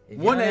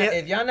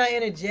 if y'all not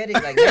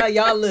energetic, like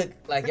y'all look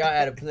like y'all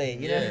out of play.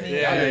 You know what I mean?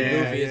 Yeah, Y'all look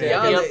goofy goofy as as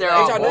hell. hell. Be Y'all up there look-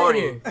 all y'all doing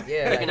morning.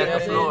 Yeah, looking like, at the you know what I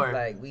mean? floor.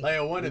 Like we, Like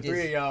one we of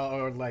 3 of y'all,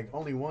 or like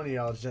only one of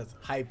y'all is just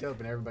hyped up,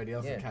 and everybody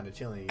else Yeah. is kind of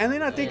chilling. And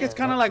then I think Yeah. it's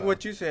kind of like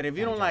what you said. If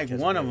you don't Kinda like catch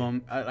a one of wave.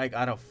 them, like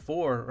out of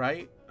 4,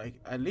 right? Like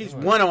at least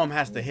Right. one of them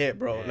has to hit,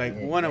 bro. Yeah, Like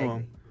Yeah, one of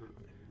exactly. them.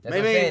 That's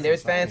what Maybe- I'm saying.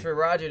 There's Fine. fans for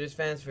Roger. There's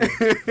fans for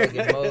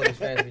fucking Mo. There's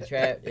fans for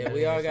Trap. Yeah,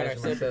 we all got our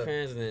there's fans for separate myself.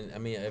 fans, and then, I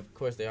mean, of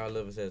course, they all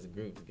love us as a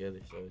group together,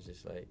 so it's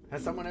just like,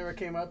 Has someone ever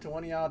came up to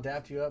one of y'all,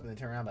 dapped you up, and then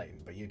turned around like,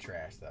 "But you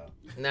trash though."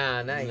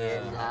 Nah, not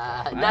yet.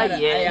 Not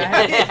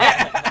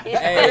yet.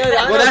 hey,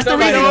 Well, that's the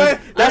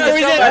reason. That's the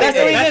reason. That's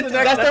the reason. That's the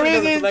That's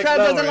reason. another Trap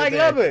doesn't flex like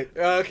lower Lubbock.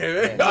 Okay,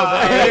 man. Yeah.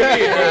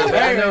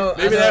 But I know-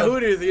 maybe I that know-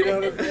 Hooters, you know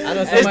what I'm saying? I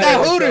know It's somebody that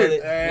would Hooters. troll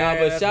it. nah,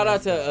 but that's shout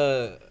out messed up.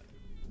 to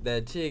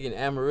that chick in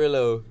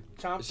Amarillo.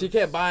 She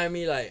kept buying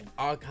me like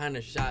all kind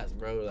of shots,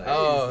 bro. Like,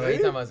 Oh, you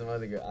talking about some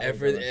other girl? I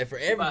and ain't know. for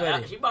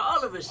everybody, She bought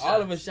all of us.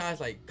 all of us shots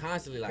like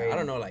constantly, like I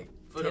don't know, like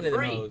For 10 the of them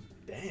free. hoes,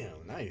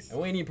 Damn, nice. and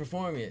we ain't even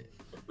perform yet,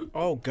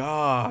 Oh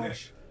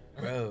gosh.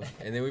 bro.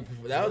 And then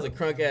that was a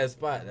crunk ass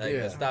spot, like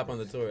Yeah. a stop on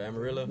the tour,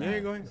 Amarillo. There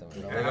you go.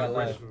 Something I wrong. have a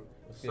live. question.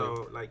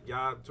 So, like,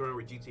 y'all touring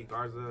with GT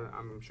Garza,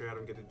 I'm sure y'all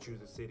don't get to choose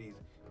the cities.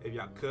 If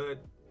y'all could,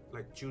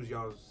 like, choose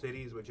y'all's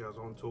cities with y'all's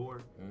own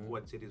tour,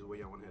 what cities would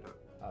y'all want to hit up?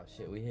 Oh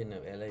shit, we hitting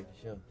up LA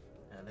for sure.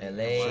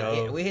 LA.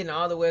 So- We hitting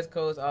all the West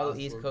Coast, all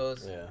the East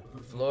Coast, Yeah.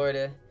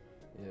 Florida,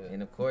 Yeah.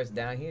 and of course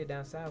down here,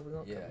 down south. We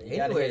gonna Yeah, you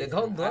gotta anywhere. hit- The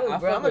whole I globe, fuck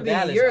bro. I'm gonna with be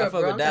Dallas. in I Europe, fuck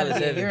bro. with I'm trying to Dallas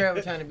be in heavy. Europe.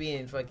 I'm trying to be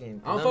in fucking. I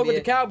don't fuck with Colombia.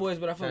 the Cowboys,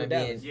 but I fuck Trying with to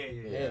be Dallas. in- Yeah, yeah,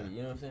 Yeah, yeah.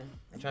 you know what I'm saying?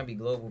 I'm trying to be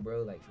global,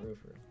 bro. Like for real,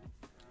 for real.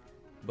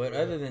 But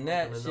other than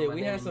that, Wanna know shit, my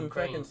we name had in some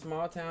Ukraine. fucking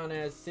small town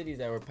ass cities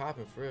that were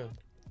popping for real.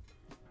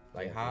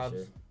 Like Yeah, for Hobbs,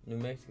 sure. New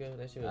Mexico.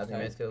 That shit was Out in tight.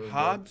 Mexico was dope.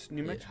 Hobbs,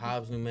 New Yeah, Mexico.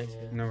 Hobbs, New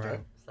Mexico. No right.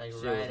 It's like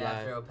Shit right was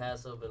after live. El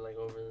Paso, but like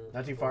over the.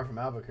 Not too far from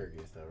Albuquerque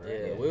and stuff, right?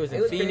 Yeah, Yeah. we was It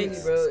in was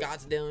Phoenix, crazy, bro.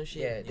 Scottsdale and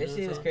shit. Yeah, you that know shit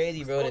what was I'm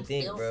crazy, bro. To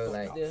think, Scottsdale, bro.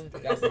 Like saying? Yeah,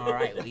 got some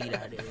alright weed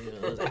out there. You know,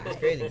 it was it's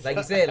crazy. Like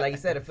you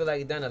said, I feel like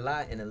we've done a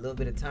lot in a little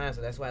bit of time. So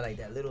that's why like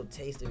that little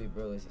taste of it,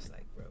 bro. It's just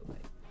like, bro, like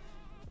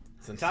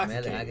It's smell it.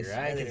 intoxicating, I can right?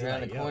 smell it 'Cause around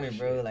you're the like, corner, yo,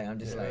 bro. shit. Like I'm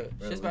just Yeah. like,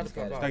 bro, Shit's we about just to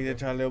pop gotta- off. Like they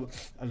try a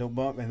little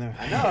bump and then.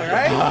 I know,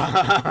 right?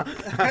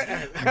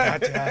 I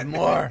got to add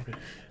more.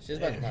 Shit's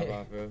about to pop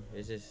off, bro.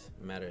 It's just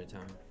a matter of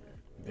time.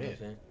 You know what I'm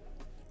saying?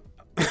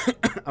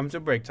 I'm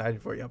super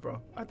excited for you,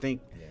 bro. I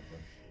think Yeah,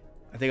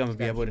 bro. I'm gonna be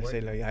gotta able keep to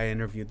say working. like I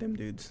interviewed them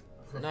dudes.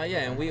 No,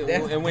 yeah, and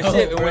That's when dope,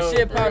 shit bro,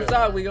 shit for pops real.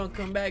 out, we gonna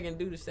come back and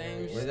do the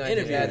same We're gonna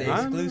interview. have the I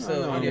know, exclusive. I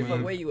know, I don't on give a man.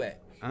 fuck where you at.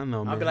 I don't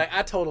know, man. I'll be like,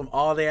 I told them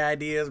all their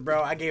ideas,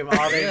 bro. I gave them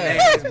all their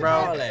Yeah. names, All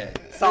bro. that.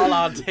 It's all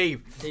on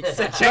tape.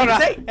 No, no,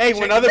 hey,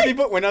 when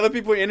other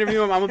people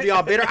interview him, I'm gonna be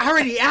all bitter. I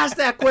already asked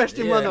that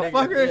question, Yeah, motherfucker.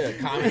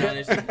 nigga, yeah, comment on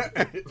this shit.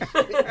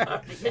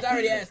 Bitch, I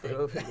already asked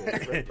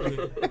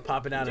it.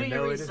 Popping out Do of your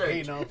nowhere, just research.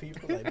 hating on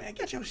people. Like, man,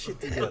 get your shit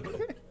together.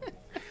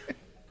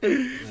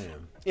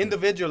 Man.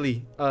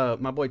 Individually,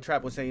 my boy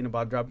Trap was saying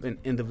about dropping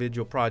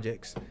individual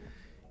projects.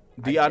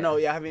 Do y'all know?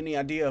 Y'all have any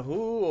idea who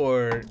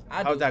or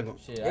I how's do. that going?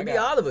 Shit, I It'd be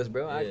got- all of us,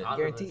 bro. Yeah. I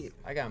guarantee it.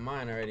 I got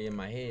mine already in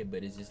my head,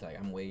 but it's just like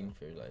I'm waiting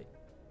for like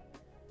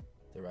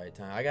the right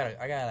time. I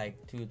got like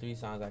 2 or 3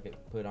 songs I could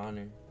put on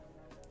there,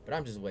 but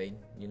I'm just waiting.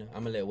 You know,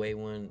 I'm gonna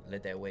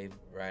let that wave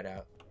ride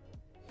out.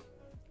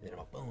 Then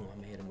boom, I'm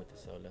gonna hit him with the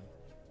solo.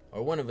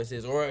 or one of us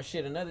is, or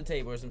shit, another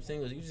tape or some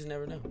singles. You just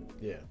never know.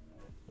 Yeah.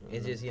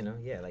 It's just, you know,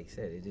 yeah, like you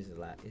said, it's just a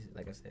lot. It's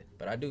like I said.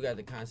 But I do got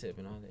the concept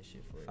and all that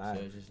shit for it. Fire.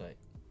 So it's just like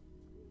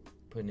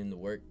putting in the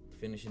work,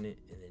 finishing it,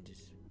 and then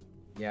just.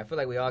 Yeah, I feel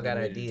like we all got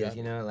Ready to ideas, drop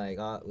you know, like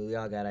we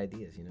all got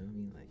ideas, you know what I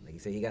mean? Like you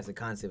said, he got the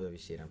concept of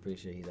his shit. I'm pretty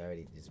sure he's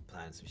already just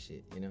planning some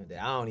shit, you know, that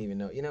I don't even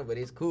know, you know, but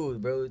it's cool,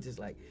 bro. It's just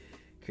like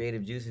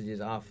creative juices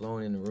just all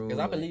flowing in the room. Because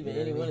I like, believe in you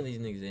know any what I one of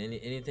mean? these niggas.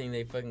 Anything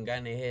they fucking got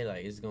in their head,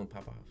 like, it's gonna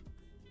pop off.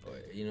 Or,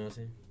 you know what I'm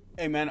saying?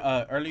 Hey man,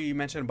 earlier you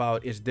mentioned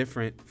about it's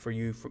different for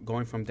you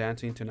going from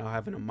dancing to now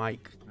having a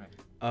mic.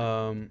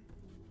 Right.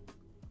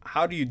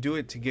 How do you do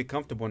it to get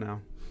comfortable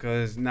now?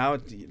 Because now,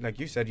 like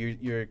you said,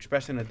 you're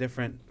expressing a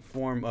different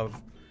form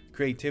of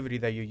creativity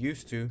that you're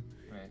used to.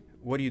 Right.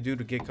 What do you do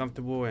to get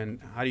comfortable, and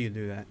how do you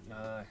do that?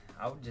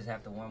 I would just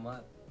have to warm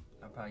up.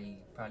 I'll probably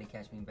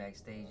catch me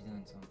backstage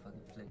doing some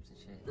fucking flips and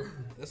shit.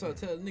 That's what I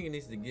tell the nigga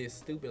needs to get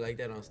stupid like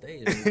that on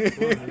stage. Both of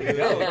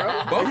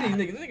these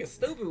niggas, this nigga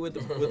stupid with the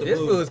This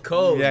moves. fool's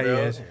cold, Yeah, bro.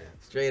 he is.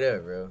 Straight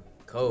up, bro.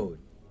 Cold.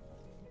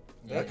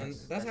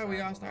 That's how we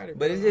all started.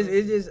 But bro.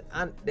 it's just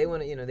they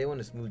want to, you know, they want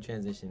a smooth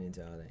transition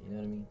into all that. You know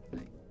what I mean?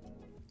 Like,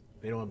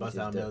 They don't want to bust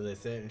Just out dope. another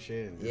set and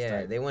shit. And just yeah,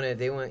 start- they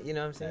want, you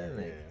know what I'm saying?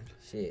 Like,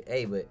 shit.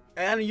 Hey, but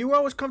And you were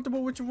always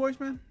comfortable with your voice,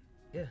 man?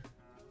 Yeah.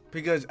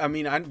 Because, I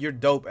mean, you're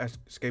dope at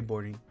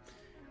skateboarding.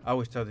 I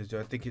always tell this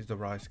dude, I think he's the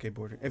rawest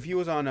skateboarder. If he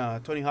was on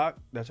Tony Hawk,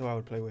 that's who I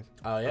would play with.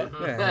 Oh, yeah?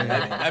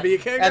 Yeah. That'd be your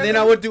character? And then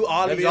I would do That'd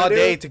ollies be all your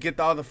day dude? to get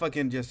all the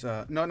fucking just,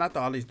 no, not the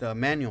ollies, the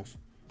manuals.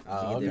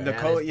 Oh, okay. The Yeah,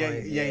 code, that's yeah,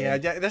 funny. yeah,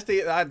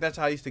 yeah. That's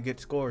how I used to get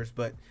scores,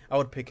 but I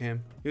would pick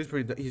him. He was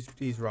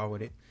he's raw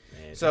with it.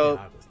 Man, So- Tony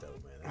Hawk was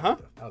dope, man. Huh?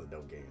 That was a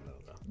dope game,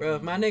 though. Bro,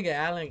 if my nigga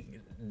Allen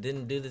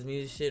didn't do this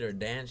music shit or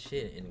dance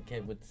shit and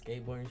kept with the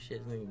skateboarding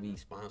shit, this nigga would be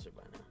sponsored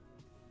by now.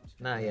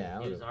 nah,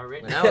 yeah. He was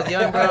already. When I was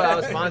young, bro, I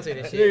was sponsored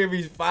and This shit. nigga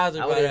be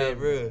sponsored I by would've- that,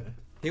 bro.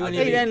 He wouldn't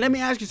Hey, even. and let me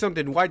ask you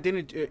something. Why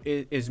didn't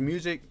is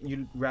music?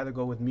 You'd rather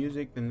go with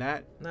music than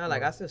that? Nah,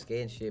 like I still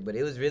skate and shit, but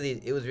it was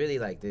really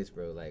like this,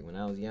 bro. Like when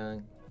I was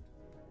young,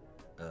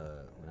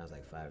 when I was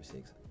like 5 or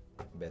 6,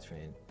 best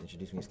friend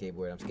introduced me to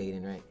skateboard. I'm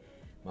skating, right?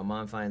 My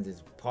mom finds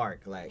this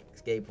park, like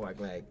skate park,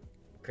 like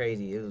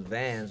crazy. It was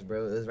Vans,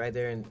 bro. It was right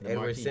there in The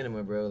Edwards Marquee.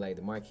 Cinema, bro. Like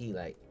the marquee,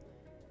 like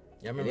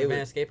Y'all remember It Van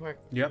was- Skate Park?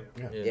 Yep.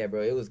 yeah,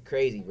 bro. It was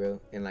crazy, bro.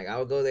 And like I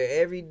would go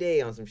there every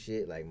day on some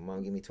shit. Like my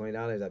mom give me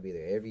 $20, I'd be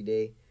there every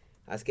day.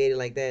 I skated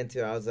like that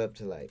until I was up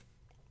to like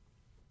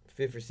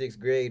 5th or 6th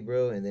grade,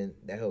 bro. And then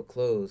that hell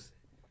closed,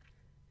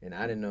 and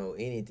I didn't know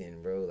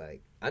anything, bro.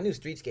 Like I knew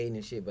street skating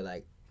and shit, but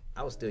like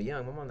I was still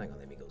young. My mom not gonna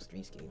let me go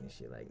street skating and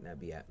shit. Like not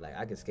be like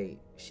I could skate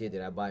shit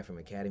that I buy from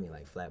Academy,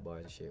 like flat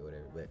bars and shit, or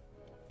whatever. But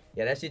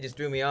yeah, that shit just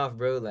threw me off,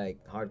 bro. Like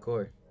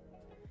hardcore.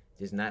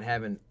 Just not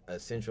having a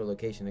central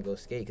location to go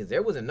skate, because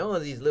there wasn't none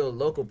of these little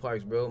local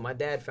parks, bro. My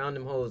dad found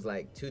them hoes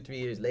like 2-3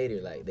 years later,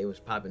 like they was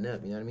popping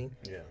up, you know what I mean?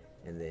 Yeah.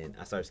 And then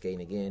I started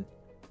skating again,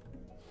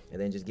 and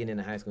then just getting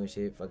into high school and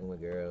shit, fucking with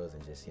girls,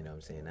 and just, you know what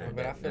I'm saying?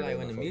 But I feel like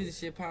when the music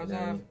shit pops You know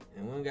what I off mean?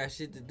 and we don't got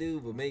shit to do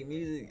but make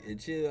music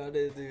and chill, all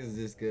that is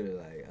just gonna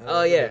like.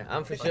 Oh yeah,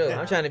 I'm for sure.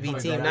 I'm trying to be Oh,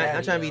 team God, Nike.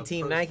 I'm trying to be yeah,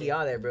 team pro Nike, skate.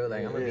 all that, bro.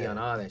 Like I'm gonna be on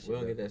all that shit. We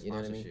don't bro. get that You know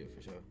what I sponsorship mean?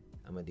 for sure.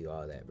 I'm gonna do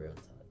all that, bro.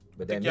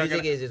 But Think that y'all music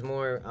gotta- is just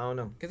more. I don't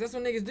know. Cause that's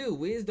what niggas do.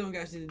 Wiz don't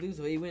got shit to do,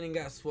 so he went and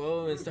got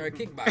swole and started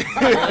kickboxing.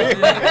 You know what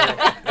I'm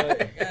saying?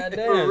 Like,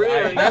 goddamn, For real,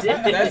 like, he that's,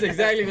 did. that's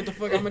exactly what the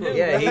fuck I'm gonna do.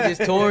 Yeah, he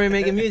just touring,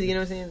 making music. You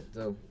know what I'm saying?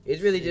 So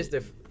it's really just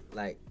the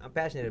like. I'm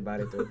passionate about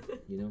it though.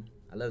 You know,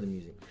 I love the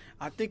music.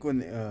 I think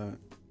when,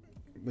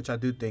 which I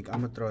do think,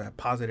 I'm gonna throw that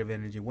positive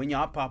energy. When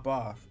y'all pop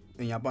off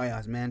and y'all buy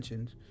y'all's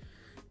mansions,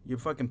 your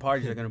fucking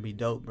parties are gonna be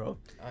dope, bro.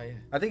 Oh yeah.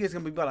 I think it's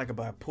gonna be by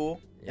a pool,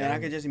 and Yeah. I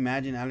could just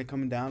imagine Ali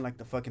coming down like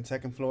the fucking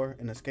second floor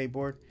in a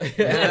skateboard, and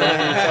throwing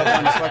himself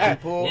on the fucking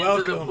pool.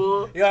 Into the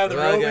pool. You have the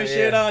robe Welcome, and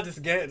shit yeah. on,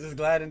 just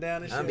gliding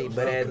down and shit. I be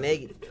butt ass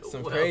naked.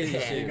 Some Well, crazy yeah,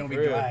 shit. You're gonna be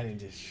for real. gliding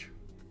just.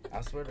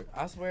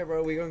 I swear,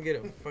 bro, we gonna get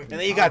a fucking. And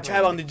then you got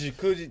Trav on the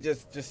jacuzzi,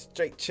 just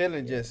straight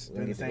chilling, just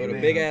Doing the same with a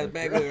thing. big ass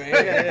backwood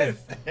right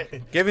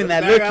here. giving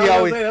that That's look what he I was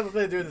always, saying, that's what I'm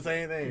saying, doing the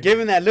same thing.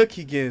 giving that look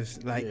he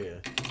gives. Like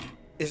yeah.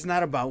 it's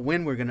not about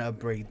when we're gonna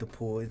upgrade the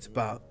pool; it's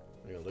about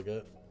You gonna look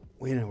up?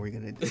 when are we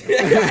gonna do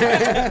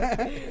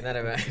it. Not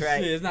about Shit,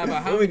 right. it's not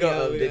about how When we many gonna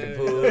y'all update the got.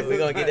 pool? We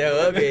gonna get that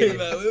whole It's upgraded.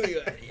 about when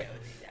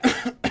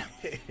we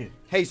gonna-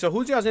 Hey, so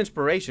who's y'all's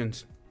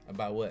inspirations,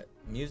 About what?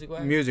 Music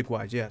wise?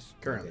 music-wise? Yes,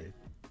 currently.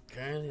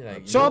 Currently,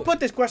 like. So you- I'm gonna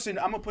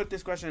put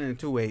this question in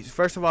 2 ways.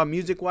 First of all,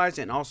 music-wise,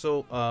 and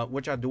also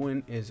what y'all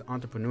doing is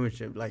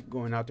entrepreneurship, like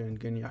going out there and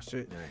getting y'all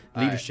shit,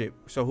 Right. leadership.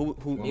 So who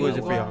You is it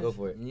know for what? y'all? Go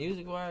for it.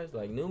 Music wise,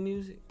 like new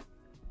music.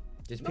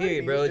 Just No, period,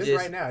 you- bro. just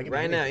Just right now. It can be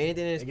right now.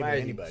 anything. Anything that It can be inspires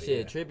you. anybody.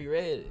 Shit, yeah. Trippie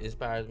Redd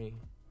inspires me.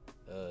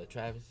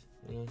 Travis,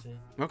 you know what I'm saying?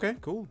 Okay,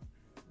 cool.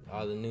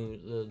 All the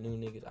little new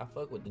niggas. I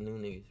fuck with the new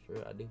niggas, for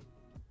real, I do.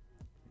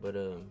 But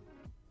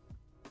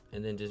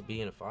and then just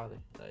being a father,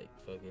 like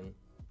fucking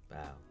Wow.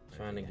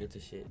 trying to get to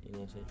shit, you know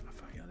what I'm saying? I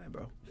fuck y'all that,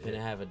 bro.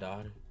 Finna have a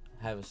daughter,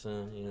 have a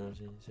son, you know what I'm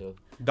saying? So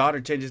Daughter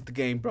changes the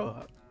game,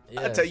 bro.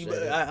 Yeah, I tell you,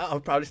 straight up. I'll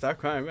probably start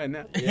crying right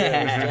now.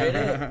 Yeah, straight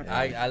up.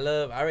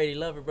 I already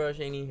love her, bro.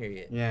 She ain't even here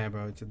yet. Yeah,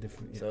 bro, it's a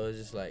different. Yeah, So it's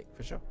just like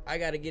for sure. I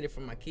gotta get it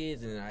from my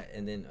kids,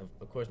 and then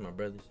of course my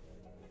brothers.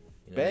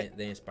 You know, Bet.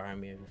 they inspire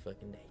me every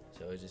fucking day.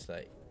 So it's just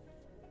like,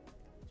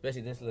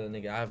 especially this little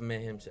nigga. I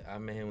met him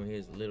when he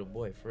was a little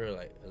boy, for real,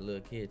 like a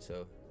little kid.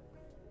 So,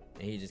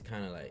 and he just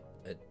kind of like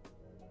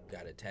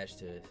got attached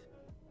to us,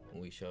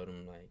 and we showed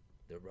him like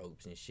the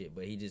ropes and shit.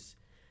 But he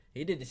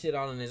did the shit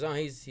all on his own.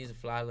 He's a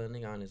fly little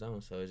nigga on his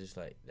own. So it's just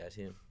like that's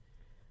him.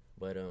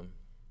 But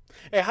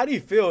Hey, how do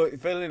you feel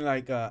feeling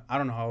like I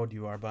don't know how old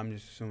you are, but I'm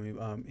just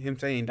assuming him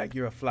saying like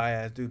you're a fly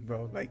ass dude,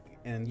 bro, like,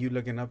 and you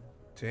looking up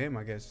to him,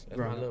 I guess. that's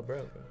my growing little up.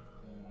 bro.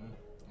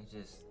 It's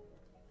just,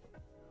 I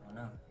don't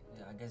know.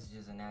 Yeah, I guess it's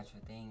just a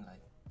natural thing.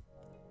 Like,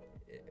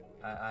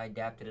 I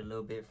adapted a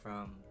little bit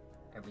from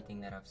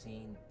everything that I've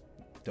seen.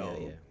 Dope.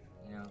 Yeah.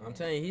 You know, I'm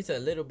telling you, he's a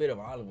little bit of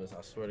all of us.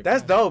 I swear to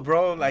That's God. dope,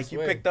 bro. Like you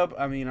swear. picked up.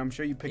 I mean, I'm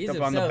sure you picked He's up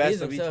himself, on the best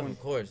he's of each himself, one. of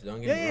course. Don't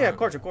get Yeah, me yeah,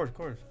 wrong. of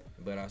course.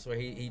 But I swear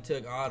he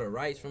took all the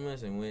rights from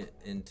us and went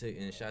and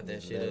shot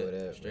that Just shit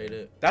leveled up, up, straight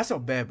man. up. That's so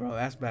bad, bro.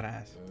 That's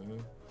badass. Mm-hmm.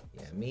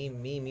 Yeah,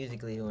 me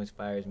musically, who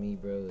inspires me,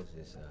 bro, is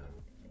just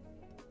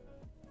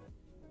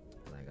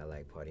like I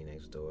like Party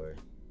Next Door.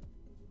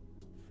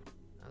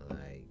 I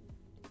like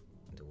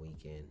The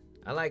Weeknd.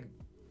 I like.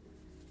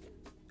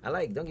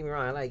 Don't get me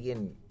wrong. I like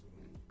getting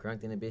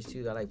crunked in a bitch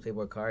too. I like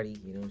Playboy Cardi.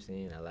 You know what I'm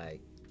saying? I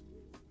like.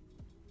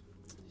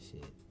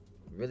 Shit.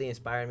 Really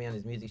inspired me on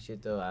this music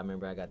shit though. I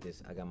remember I got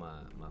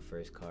my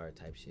first car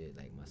type shit.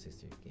 Like my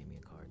sister gave me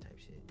a car type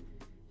shit,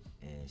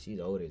 and she's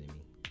older than me.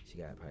 She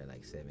got probably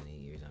like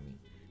 7-8 years on me.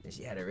 And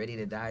she had a Ready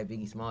to Die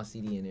Biggie Small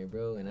CD in there,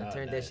 bro. And I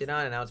turned that shit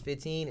on, and I was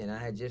 15, and I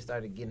had just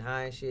started getting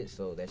high and shit.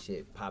 So that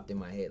shit popped in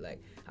my head.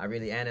 Like I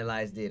really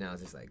analyzed it, and I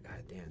was just like,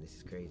 God damn, this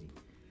is crazy.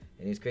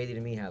 And it's crazy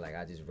to me how like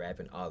I just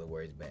rapping all the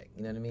words back.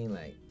 You know what I mean?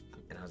 Like,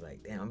 and I was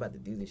like, damn, I'm about to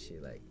do this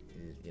shit. Like,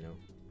 you know.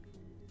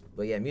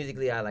 But yeah,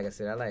 musically, like I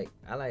said,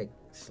 I like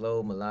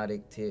slow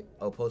melodic tip.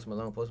 Oh, Post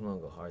Malone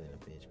go harder than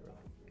a bitch, bro.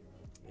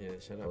 Yeah,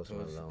 shut up, Post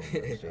Post. Malone,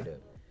 bro, straight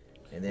up.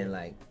 And then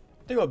like.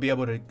 I think I'll be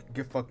able to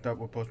get fucked up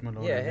with Post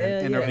Malone Yeah, and hell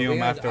yeah. interview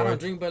him I afterwards. don't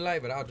drink Bud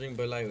Light, but I'll drink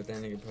Bud Light with that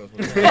nigga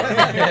Post.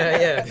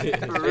 yeah.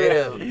 For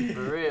real,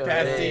 for real.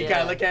 Pastor man,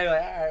 kind of look at it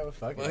like, all right, well,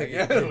 fuck Fuck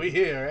it. it. We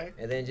here, right?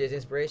 And then just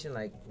inspiration,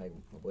 like my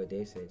boy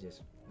Dave said,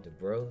 just the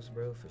bros,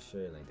 bro, for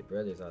sure. Like the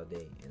brothers all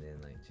day, and then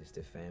like just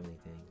the family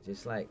thing.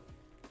 Just like,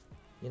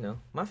 you know,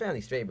 my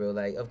family's straight, bro.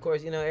 Like, of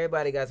course, you know,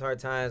 everybody got hard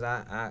times.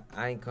 I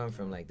ain't come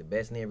from like the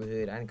best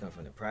neighborhood. I didn't come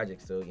from the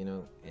projects, though, you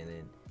know. And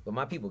then, but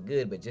my people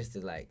good, but just to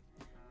like.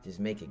 Just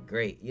make it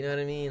great, you know what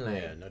I mean?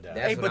 Like, Yeah, no doubt.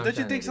 that's Hey, what but I'm don't you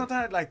trying think to do.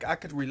 sometimes like I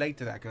could relate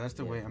to that? Because that's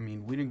the Yeah. way. I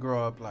mean, we didn't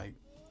grow up like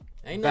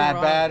Ain't bad, nothing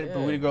wrong, bad, yeah. but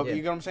we didn't grow up. Yeah.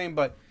 You know what I'm saying?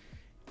 But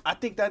I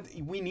think that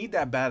we need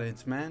that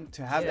balance, man.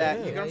 To have Yeah,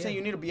 that, you know what I'm saying? yeah.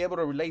 You need to be able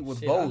to relate with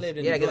Shit, I both. lived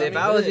in Yeah, the 'cause if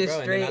fucking I was hood, just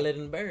bro, and then I straight- lived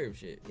in the burbs,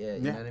 shit. Yeah, you Yeah.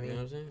 know what I You know mean?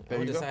 what I'm saying? There I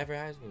went you to go. Cypher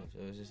High School, so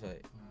it's just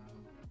like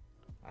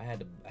I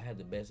had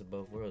the best of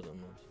both worlds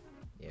almost.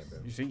 Yeah, bro.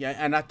 You see, yeah,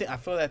 and I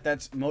feel that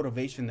that's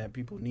motivation that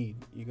people need.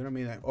 You get what I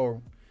mean? Like,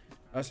 or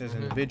us as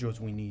individuals,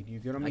 we need. You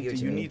get what I I mean? get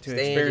what You you need mean. to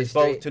Staying experience just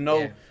both straight, to know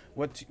yeah.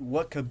 what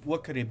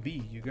could it be.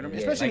 You get what I mean? Yeah.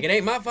 Especially Like it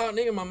ain't my fault,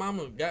 nigga. My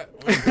mama got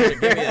to give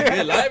me a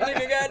good life,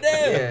 nigga.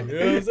 Goddamn. Yeah. You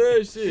know what I'm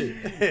saying?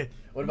 Shit.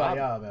 What about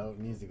y'all, man,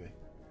 musically?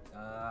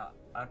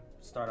 I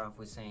start off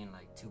with saying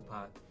like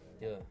Tupac,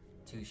 Yeah.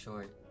 Too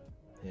Short,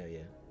 Hell yeah.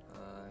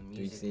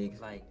 music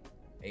 3-6. like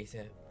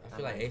ASAP. I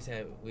feel like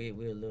ASAP. We a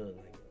little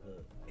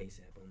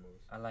ASAP almost.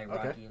 I like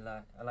Okay. Rocky a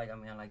lot. I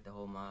like the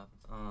whole mob.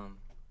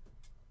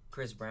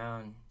 Chris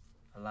Brown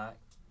a lot.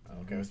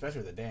 Okay,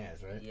 especially with the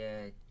dance, right?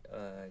 Yeah,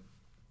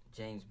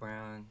 James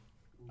Brown,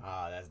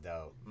 Ah, that's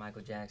dope.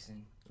 Michael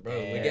Jackson. Bro,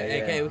 Yeah, we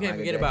yeah. can't Michael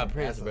forget about Jackson.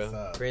 Prince, That's bro. what's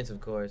up. Prince,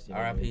 of course. You know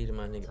what I R.I.P. mean? to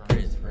my nigga Times.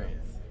 Prince, bro.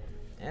 Prince.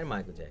 And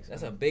Michael Jackson.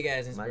 That's a big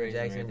ass Michael inspiration.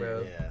 Jackson, right there.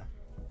 bro. Yeah.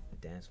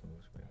 The dance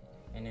moves, bro.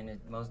 And then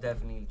most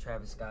definitely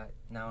Travis Scott.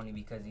 Not only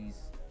because he's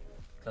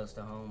close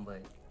to home,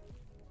 but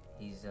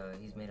he's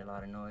made a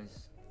lot of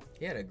noise.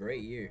 He had a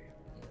great year.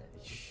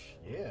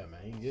 Yeah, man,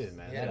 he did,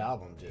 man. He That had a-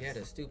 album He had a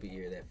just stupid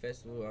year. That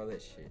festival, all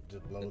that shit.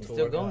 blows It's the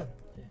Still fuck going. up.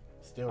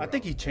 Still I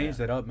think he rolling, changed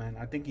yeah. it up, man.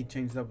 I think he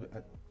changed up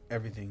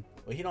everything.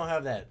 Well, he don't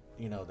have that,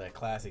 that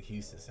classic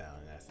Houston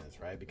sound in that sense,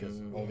 right? Because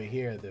over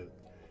here, it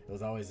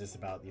was always just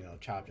about,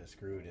 chopped and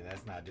screwed, and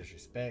that's not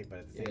disrespect, but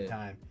at the same Yeah.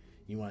 time,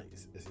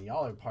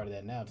 y'all are part of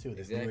that now too.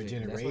 This Exactly. newer That's why he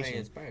generation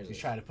inspires is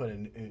us. trying to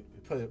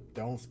put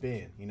their own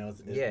spin.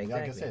 It's, Yeah, Like I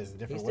exactly. said, it's a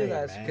different He way, still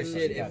man. got So Cause screwed. you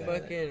shit, if gotta-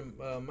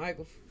 fucking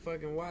Michael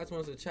fucking Watts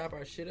wants to chop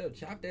our shit up,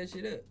 chop that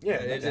shit up. Yeah,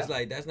 Like, no it's just doubt.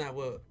 like that's not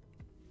what.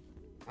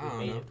 I We don't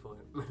made know. it for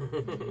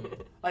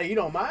it. Like, you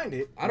don't mind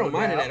it. I don't no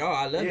mind it doubt. at all.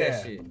 I love Yeah.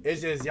 that shit.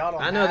 It's just y'all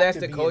don't. I know have that's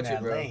to the be in culture,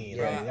 that bro. lane,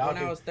 Bro, right? Y'all when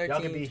can- I was y'all can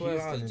 13, be 12, I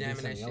Houston was and do jamming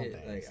some that of your shit.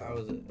 thing, Like so. I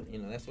was,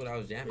 that's what I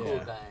was jamming. Cool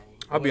Yeah. guy.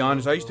 I'll be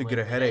honest, I used to When get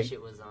a headache. That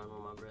shit was on with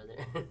my brother.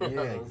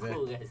 Yeah, Cool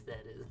exactly. guy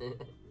status.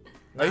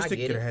 I used to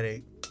get get a it.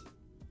 headache.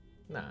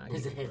 Nah, I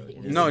It's get a it, bro.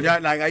 headache. No,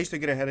 like I used to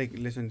get a headache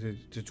listening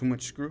to too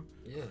much screw.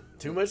 Yeah.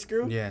 Too much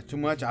screw? Yeah, too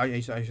much. I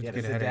used to You get gotta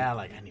a sit headache. down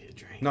like, I need a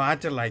drink. No, I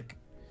had to like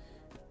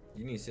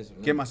You need to sit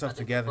some. get myself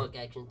together. Fuck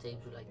action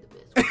tapes were like the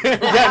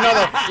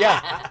best.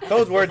 Yeah,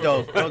 those were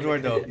dope.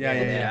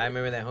 Yeah. I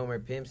remember that Homer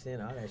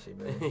Pimpson, all that shit,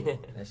 bro.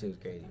 That shit was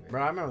crazy,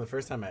 Bro, I remember the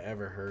first time I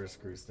ever heard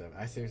Screw stuff.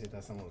 I seriously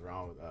thought something was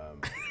wrong with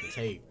the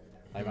tape.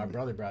 Like my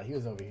brother brought, he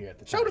was over here at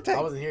the time. Show the tape.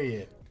 I wasn't here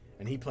yet,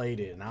 and he played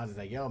it, and I was just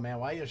like, "Yo, man,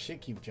 why your shit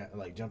keep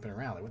jumping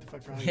around? Like, what the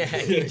fuck's wrong with Yeah,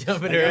 your keep shit?"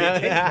 jumping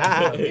Like,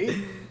 around.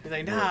 He's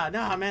like, "Nah,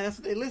 man, that's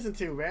what they listen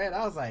to, man."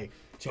 I was like,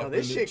 "Yo,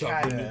 this shit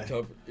kind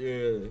of,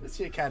 this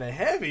shit kind of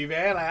heavy,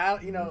 man." Like,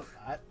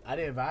 I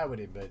didn't vibe with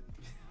it, but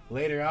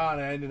later on,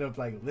 I ended up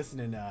like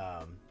listening.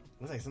 It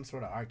was like some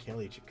sort of R.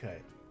 Kelly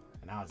cut.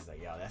 And I was just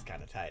like, yo, that's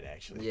kind of tight,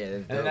 actually. Yeah,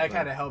 and then that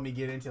kind of helped me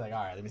get into, like,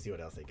 all right, let me see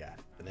what else they got.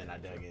 And then I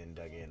dug in.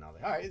 And I was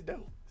like, all right, it's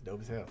dope. It's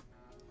dope as hell.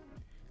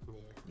 Yeah.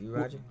 You,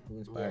 Roger? Who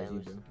inspires you,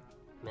 bro?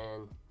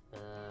 Man,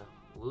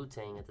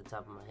 Wu-Tang at the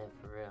top of my head,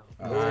 for real.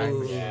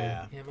 Oh,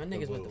 yeah. Yeah, my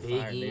niggas with the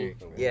Biggie. fire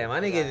lyrics. Yeah, my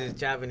niggas is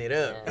chopping it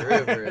up. Yeah.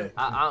 For real.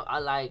 I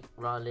like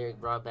raw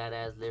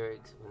badass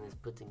lyrics when it's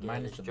put together,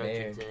 Minus the structured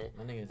bear. to it.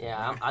 My niggas.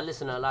 Yeah, I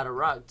listen to a lot of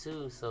rock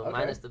too. So Okay.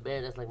 Minus the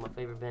Bear, that's like my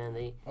favorite band.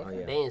 They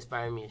Okay. they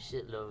inspire me a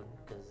shitload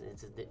because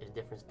it's a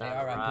different Hey,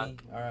 style of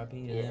rock.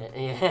 R.I.P. to Yeah, them.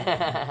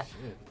 yeah.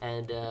 Shit.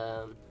 And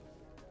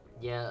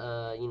you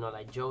know,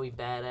 like Joey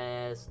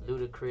Badass,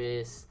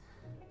 Ludacris,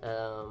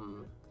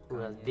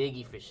 who else?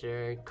 Biggie for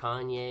sure,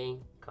 Kanye,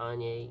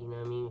 you know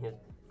what I mean? His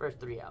first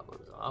 3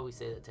 albums, I always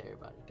say that to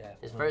everybody.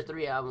 His first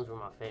 3 albums were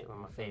my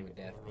favorite. Daft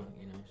you know what I mean? Punk,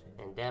 you know what I'm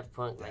saying? And Daft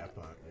Punk, like, Daft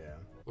Punk, yeah.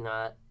 you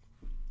know,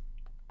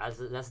 that's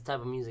the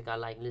type of music I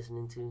like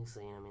listening to. So,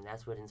 you know what I mean?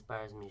 That's what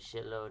inspires me a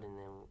shitload. And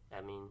then,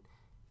 I mean,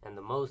 and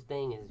the most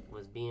thing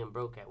was being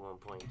broke at one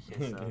point.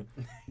 Shit, so,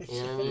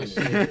 you know what I mean?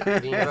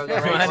 Shit, being broke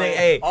at one My point. nigga,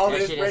 hey, all That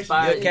this shit fresh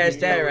inspires good catch me,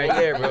 that you know, right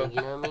there, bro. You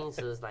know what I mean?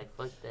 So it's like,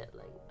 fuck that.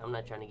 Like, I'm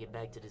not trying to get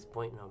back to this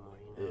point no more.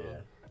 You know what I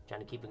mean?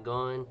 Trying to keep it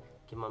going,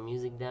 keep my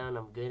music down.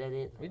 I'm good at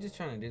it. We just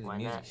trying to do this Why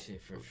music not?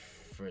 shit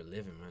for a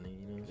living, man. You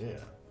know what I'm Yeah.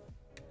 saying?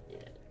 Yeah.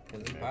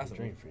 Because it's American possible.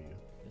 dream for you.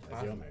 It's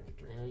That's your possible. American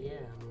dream. Hell yeah. I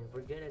mean, if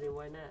we're good at it,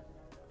 why not?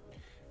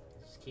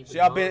 Just keep So it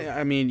y'all going. been,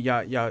 I mean,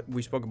 yeah,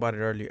 we spoke about it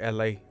earlier.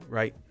 LA,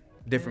 right?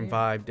 Different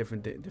vibe,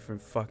 different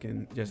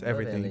fucking, just Love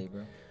everything. LA,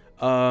 bro.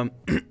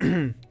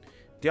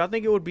 Do y'all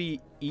think it would be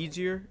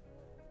easier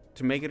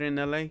to make it in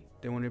LA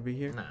than when it be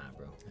here? Nah,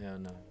 bro. Hell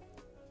no.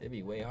 It'd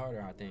be way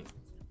harder, I think.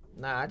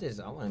 Nah, I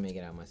want to make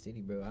it out of my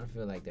city, bro. I don't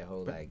feel like that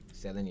whole like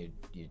selling your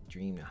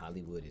dream to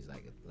Hollywood is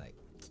like.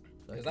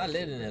 Because I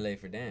lived in LA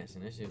for dance,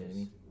 and that shit You know what I was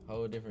mean?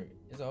 whole different.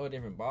 It's a whole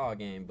different ball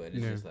game, but it's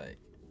Yeah. just like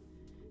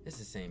it's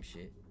the same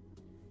shit.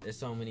 There's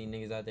so many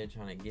niggas out there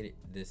trying to get it,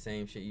 the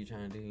same shit you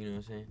trying to do. You know what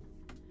I'm saying?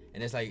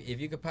 And it's like if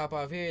you could pop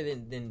off here,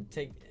 then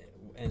take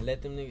and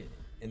let them niggas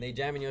and they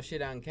jamming your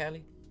shit out in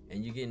Cali,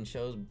 and you getting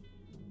shows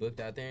booked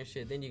out there and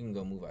shit. Then you can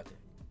go move out there,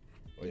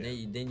 or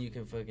then you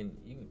can fucking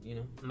you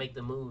know. Make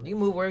the move. You can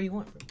move wherever you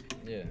want, bro.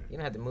 Yeah. You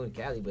don't have to move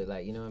to Cali, but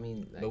like you know what I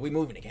mean. Like, But we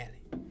moving to Cali.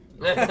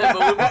 But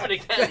we're moving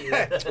to Cali.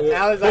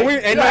 Alex, But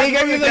he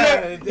gave you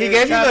the look. He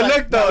gave you the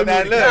look though.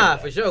 That look. Nah,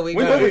 for sure. We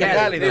We moving moving to to Cali.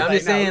 Cali, But though. I'm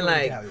just Like, nah, saying, we moving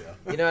like, to Cali,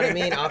 though. you know what I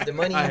mean? Off the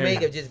money I you hear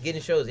make you. of just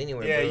getting shows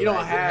anywhere. Yeah, bro. you don't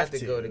Like, have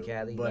to go to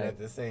Cali. but like- at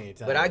the same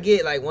time. But I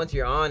get like once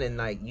you're on and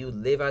like you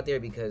live out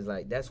there because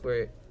like that's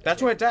where. That's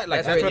where it's at.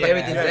 Like That's where the-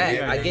 everything's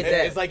at. I get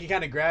that. It's like you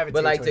kind of gravitate.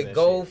 But like to towards that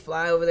go shit.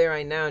 fly over there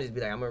right now and just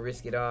be like, I'm gonna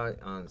risk it all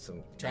on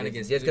some Trying to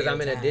get just because I'm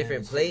in a studio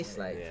different time. place.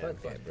 Like Yeah.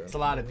 fuck that, bro. It's a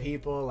lot of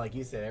people, like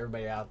you said.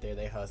 Everybody out there,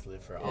 they hustling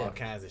for all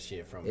kinds of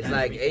shit. From It's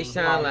like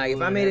H-Town. Like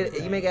if I made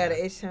it, you make it out of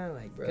H-Town,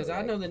 like bro. Because I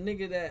like, know the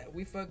nigga that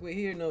we fuck with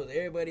here knows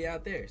everybody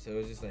out there. So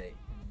it's just like,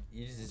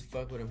 you just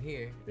fuck with him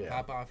here, Yeah.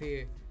 pop off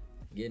here,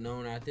 get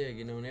known out there,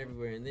 get known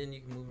everywhere, and then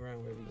you can move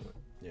around wherever you want.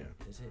 Yeah.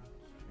 That's it.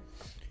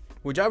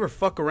 Would y'all ever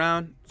fuck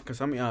around? Cause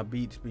some of y'all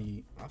beats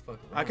be. I fuck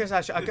around. I guess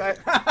I should. I I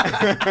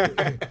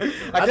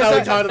thought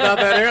we talked about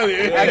that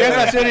earlier. I guess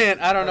I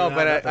shouldn't. I don't know, No,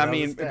 but that I was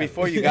mean, a step.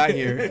 before you got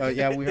here,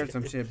 yeah, we heard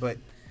some shit. But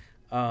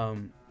y'all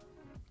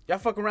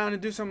fuck around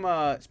and do some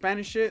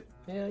Spanish shit.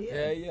 hell yeah.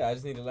 Yeah, yeah. I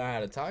just need to learn how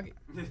to talk it.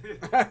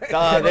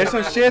 There's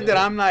some shit that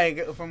I'm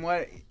like, from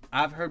what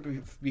I've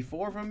heard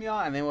before from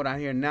y'all, and then what I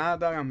hear now,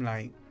 dog, I'm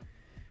like,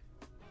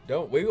 We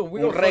Un gonna fuck around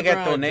and drop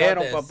reggaetonero, that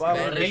papá.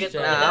 Spanish shit.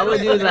 Nah, I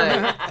would do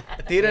like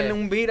tiran Yeah.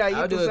 un beat ahí,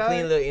 I would tú do a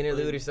clean sabes. little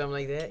interlude or something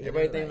like that. you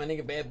Everybody know, think like- my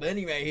nigga Bad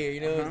Bunny right here.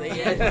 You know what I'm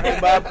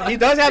saying? He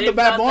does have the They've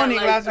Bad done Bunny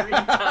that, glass. like 3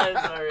 times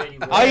already,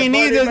 bro. All you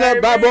need is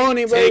that Bad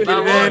Bunny, baby. Take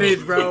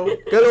advantage, bro.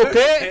 ¿Qué lo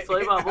que?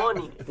 Soy Bad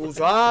Bunny. Tú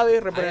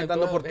sabes,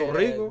 representando Puerto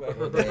Rico.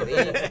 Baby.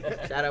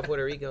 Shout out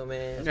Puerto Rico,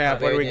 man. Yeah,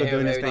 Puerto Rico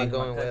doing his Everything thing.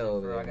 going well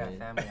over Bro, I there, got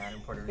man. family out in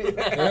Puerto Rico.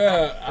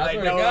 Yeah, I Like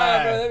swear no to God,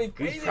 lie. bro, that'd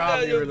be We crazy.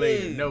 probably about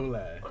related. this. No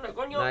lie. Hola,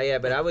 coño. Nah, yeah,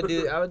 but I would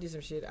do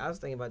some shit. I was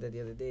thinking about that the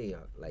other day,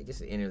 like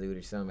just an interlude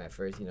or something at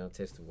first, you know,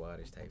 test the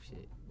waters type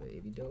shit. But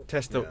it'd be dope.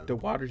 Test Yeah. the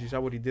waters. You saw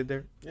what he did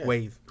there? Yeah.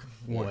 Wave.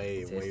 One.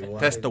 Wave.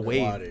 Test the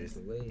wave. Waters.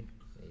 The wave.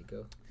 There you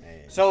go.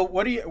 Man. So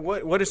what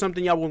is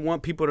something y'all would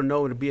want people to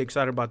know to be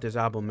excited about this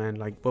album, man?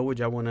 Like, what would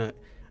y'all want to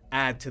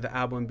add to the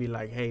album and be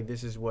like, hey,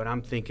 this is what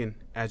I'm thinking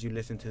as you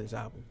listen to this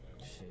album?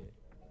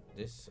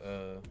 This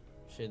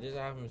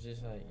album's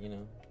just like, you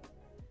know,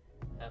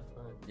 Have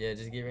fun. yeah,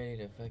 just get ready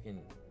to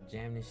fucking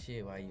jam this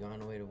shit while you on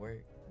the way to work,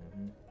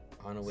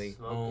 on the way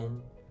Smoking.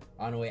 home,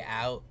 on the way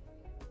out.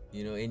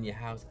 You know, in your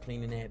house,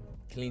 cleaning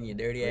your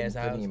dirty ass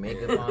house. Putting your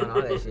makeup on,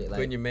 all that shit. Like,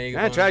 Putting your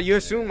makeup That's on. right. You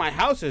assume my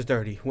house is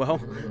dirty. Well,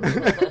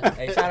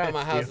 Hey, shout out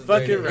my house is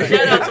fucking dirty. right.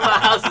 Shout out to my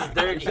house is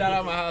dirty. Shout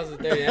out my house is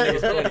dirty. That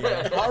nigga's funny,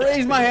 man. I'll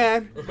raise my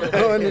hand.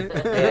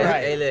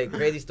 hey, look,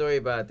 crazy story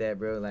about that,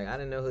 bro. Like, I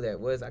didn't know who that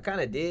was. I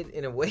kind of did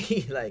in a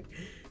way, like,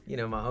 you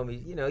know, my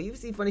homies, you know, you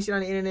see funny shit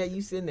on the internet,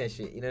 you send that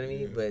shit, you know what I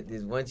mean? But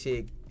this one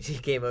chick, she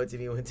came up to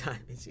me one time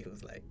and she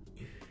was like,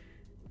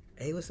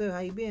 hey, what's up? How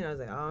you been? I was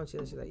like, oh, I'm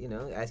chilling. She's like, you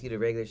know, ask you the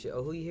regular shit.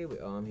 Oh, who you here with?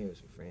 Oh, I'm here with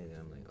some friends. And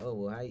I'm like, oh,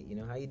 well,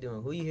 how you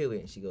doing? Who you here with?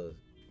 And she goes,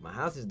 my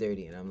house is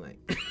dirty. And I'm like,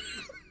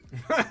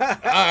 All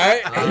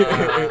right.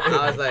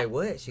 I was like,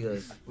 what? She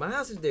goes, my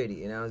house is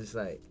dirty. And I was just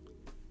like,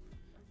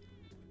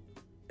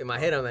 in my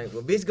head, I'm like,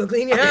 well, bitch, go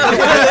clean your house.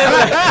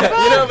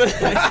 You know,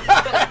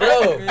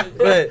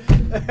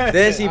 but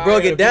then she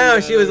broke it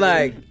down. She was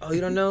like, oh, you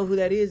don't know who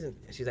that is? And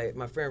she's like,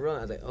 my friend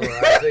Roland. I was like,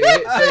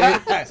 oh,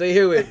 all right, so you're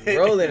here with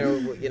Roland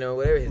or, you know,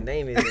 whatever his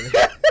name is.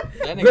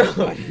 That nigga's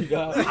funny,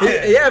 dog.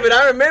 Yeah, but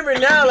I remember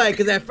now, like,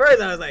 because at first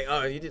I was like,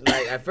 oh, you just,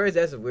 like, at first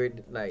that's a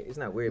weird, like, it's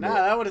not weird. Nah, but,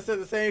 I would have said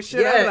the same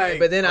shit. yeah, I'm like,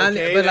 but then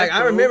okay, but like, that's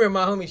I cool. remember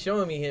my homie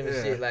showing me him and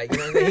Yeah. shit. Like, you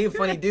know what I'm saying? He a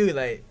funny dude,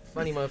 like,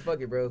 funny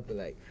motherfucker, bro. But,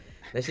 like,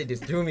 that shit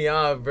just threw me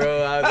off,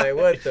 bro. I was like,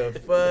 what the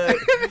fuck?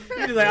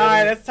 You're just like, all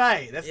right, that's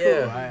tight. That's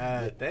Yeah. cool.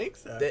 I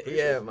thanks.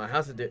 Yeah, my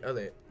house is there. I was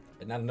like,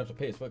 And not enough to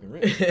pay his fucking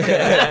rent.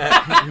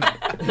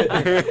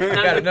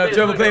 got enough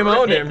trouble paying my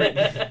own damn rent.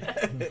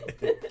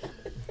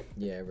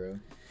 Yeah, bro.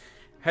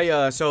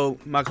 Hey, so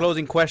my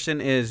closing question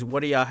is,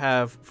 what do y'all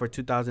have for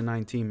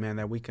 2019, man,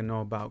 that we can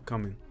know about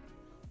coming?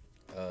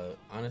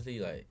 Honestly,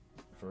 like,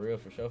 for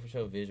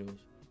sure, visuals.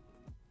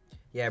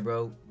 Yeah,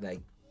 bro. Like,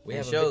 We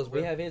and have shows,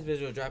 we bro. have his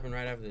visual dropping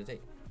right after the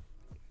tape.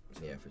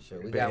 Yeah, for sure.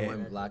 We got Bad.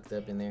 one locked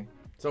up in there.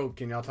 So,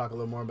 can y'all talk a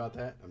little more about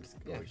that? I'm just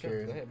curious.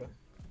 Go ahead, bro.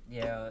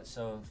 Yeah,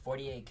 so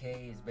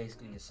 48K is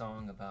basically a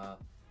song about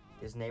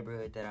this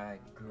neighborhood that I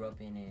grew up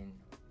in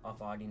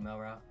off of Aldine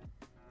Melroute,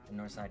 the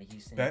north side of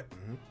Houston. Bet.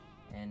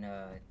 And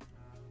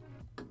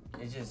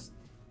it's just,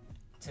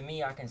 to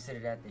me, I consider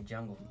that the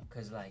jungle,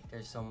 because, like,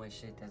 there's so much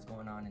shit that's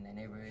going on in that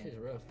neighborhood Shit's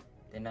rough.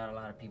 that not a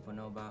lot of people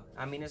know about.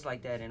 I mean, it's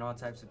like that in all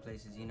types of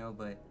places, you know,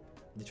 but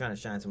They're trying to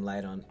shine some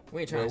light on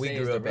We ain't trying where to we say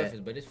grew it's the up at.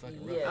 roughest, but it's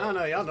fucking rough. Yeah. I don't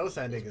know. Y'all know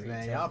some niggas, pretty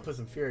man. tough. Y'all put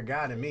some fear of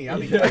God in me. I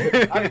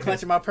be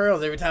clutching my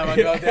pearls every time I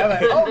go up there. I'm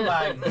like, oh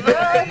my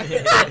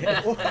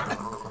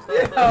God.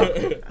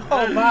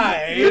 Oh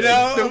my. You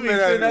know? Stupid.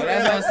 Well,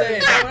 that's what I'm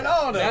saying. Going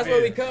on That's up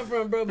where we here. come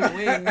from, bro, but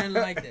we ain't nothing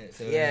like that.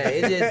 So. Yeah,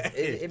 it just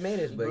it made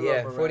us, but grew yeah,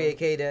 up around.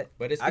 48K that.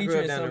 But it's I grew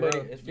up featuring down the somebody.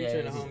 road. It's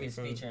featuring Yeah, a homie it's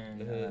from featuring,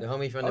 the The hood.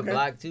 homie from the Okay.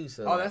 block too.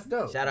 So Oh, that's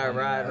dope. shout out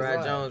That's Rod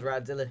wild. Jones,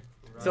 Rodzilla.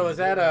 So is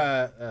that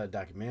a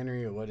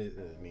documentary or what is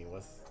it? I mean,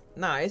 what's...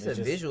 Nah, it's a It's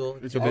just- visual.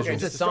 it's a visual.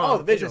 It's a Just- song.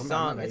 oh, visual. It's a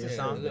song. No, It's a yeah,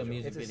 song. it's a little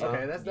music It's a video. song.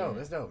 Okay, that's dope. Yeah.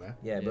 That's dope, man.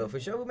 Yeah, Yeah. but for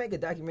sure we'll make a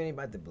documentary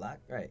about the block,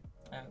 right?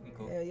 that'd be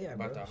cool. Hell yeah,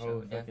 About bro. the whole Sure,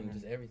 fucking definitely.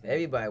 just everything.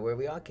 Everybody, where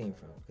we all came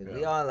from, because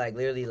we Yeah. all like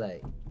literally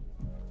like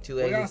two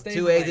We all exits, stayed two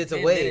for, like, exits 10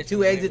 away, minutes two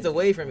from exits everything.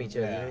 away from each other.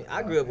 You know Yeah. what I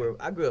mean?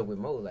 I grew up with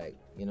Mo, like,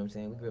 you know what I'm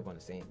saying? We grew up on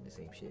the same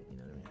shit. You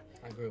know what I mean?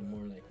 I grew up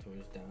more like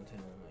towards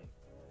downtown, like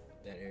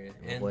that area,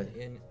 My and boy.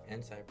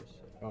 and Cypress.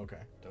 So Okay.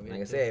 don't get Like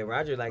I it said,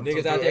 Roger like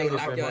niggas two out there exits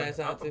knock from your my- ass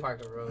out Upper too.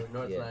 Parker Road,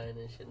 North Yeah. Line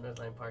and shit, North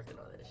Line Park and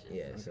all that shit.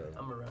 Yeah, so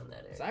I'm around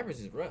that area. Cypress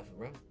is rough,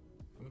 bro.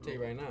 I'm gonna tell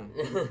you right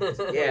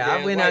now. yeah, I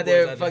Yeah, went white out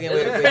there boys out fucking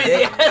there. with Crazy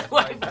Dave. ass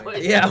white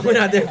boys. Yeah, I went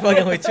out there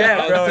fucking with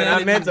Trap, bro, and I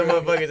telling met some you.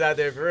 motherfuckers out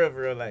there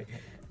for real, like,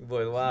 you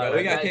boys wild. Bro,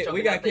 we got Guys kicked-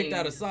 choking got they- kicked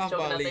out of softball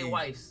choking out they league.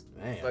 wives.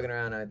 Man. fucking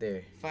around out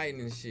there. Fighting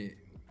and shit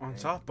On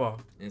softball.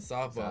 in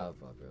softball, Softball,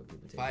 bro.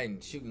 People take fighting,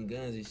 shooting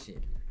guns and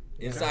shit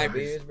in Yeah. Cypress,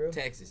 Beers, bro.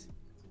 Texas.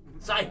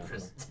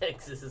 Cypress,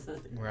 Texas.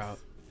 We're out.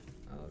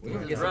 Oh, We damn.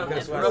 gonna get rough- some.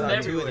 it's That's why I rough saw two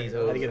of everywhere. these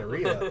Gotta hoes. get a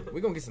re-up.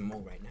 We're gonna get some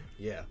more right now.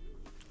 Yeah.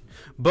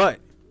 But,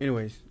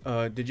 anyways,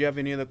 did you have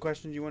any other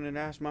questions you wanted to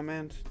ask, my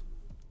man?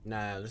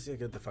 Nah, let's just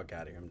get the fuck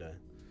out of here. I'm done.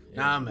 Yeah.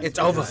 Nah, I'm It's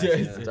over.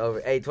 It's over.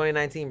 Hey,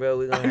 2019, bro.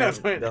 We're gonna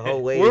have the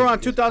whole way. We're on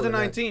just pulling up.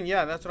 2019.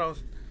 Yeah, that's what I was.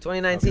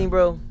 2019,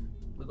 bro.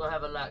 We're gonna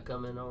have a lot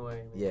coming, don't worry.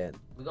 Man. Yeah,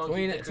 We're gonna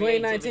keep the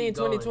 2019, creativity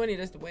going. 2020,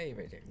 that's the wave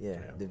right there. yeah.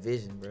 The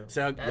vision, bro.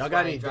 So That's y'all why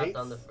got it any dropped dates?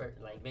 on the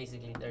first, like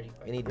basically 31st.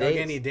 Any Y'all got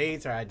any dates?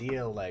 dates or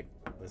ideal like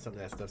when some of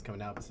that stuff's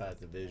coming out besides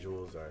the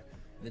visuals or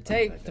The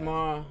tape Like that.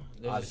 tomorrow.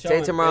 There's a Tape show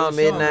in- tomorrow, there's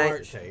a show in midnight.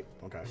 March. tape?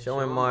 Okay. Show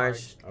in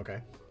March, Okay.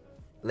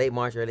 late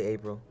March, early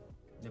April.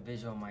 The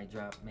visual might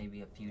drop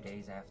maybe a few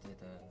days after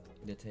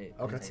The tape.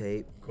 Okay.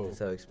 Tape. Cool.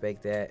 So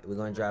expect that. We're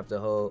gonna drop the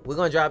whole. We're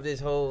gonna drop this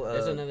whole.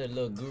 There's another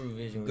little Guru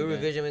Vision. Guru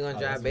Vision. We're gonna Oh,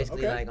 drop that's-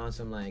 basically okay. like on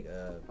some like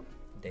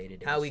Day to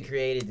day. how we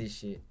created this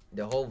shit,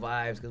 the whole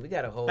vibes, cause we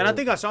got a whole. And I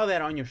think I saw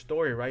that on your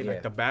story, right? Yeah.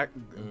 Like the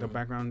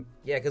background.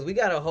 Yeah, cause we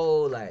got a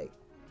whole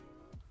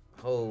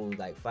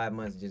 5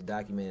 months just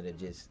documented of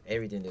just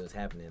everything that was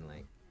happening.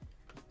 Like,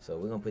 so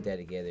we're gonna put that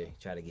together.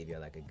 Try to give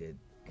y'all like a good.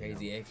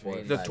 Crazy X four or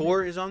rated. The five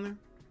tour is on there.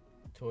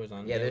 Tours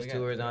on Yeah, there. there's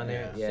tours on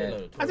there. Yeah. shitload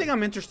of I think tours.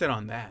 I'm interested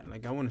on that.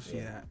 Like, I want to see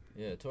Yeah. that.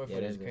 Yeah, tour Yeah,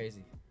 footage that's is good.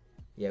 crazy.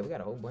 Yeah, we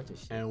got a whole bunch of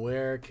shit. And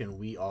where can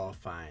we all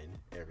find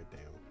everything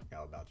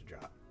y'all about to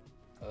drop?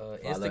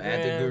 Instagram,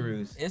 at the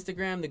Guruz.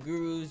 Instagram, the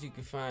Guruz. You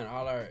can find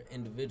all our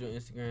individual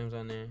Instagrams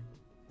on there.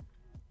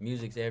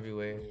 Music's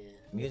everywhere. Yeah.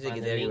 Music Find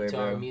is the link everywhere, to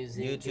our bro.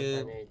 music, YouTube. you'll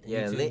find everything.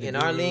 Yeah, YouTube, link, the in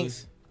our Guruz.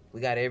 links,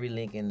 we got every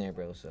link in there,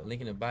 bro. So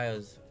Link in the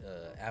bios,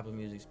 Apple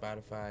Music,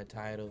 Spotify,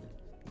 Tidal,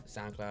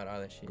 SoundCloud,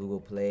 all that shit. Google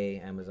Play,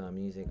 Amazon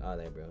Music, all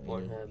that, bro.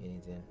 Pornhub.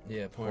 Anything.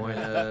 Yeah,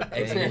 Pornhub.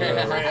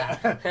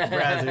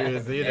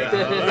 Brazzers, you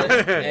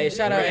know. Hey,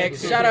 shout out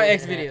X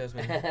videos,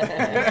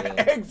 man.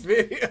 X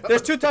video.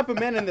 There's two type of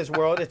men in this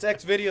world. It's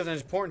X videos and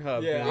it's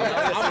Pornhub. Yeah, you know?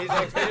 I'm He's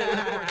X videos and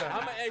Pornhub.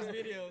 I'm an X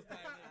videos type.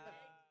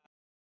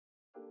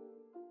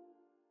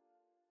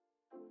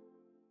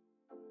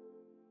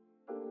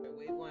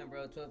 Wave 1,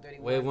 bro. 12:31.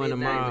 Wave 1 midnight.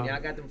 tomorrow. When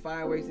y'all got them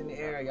fireworks in the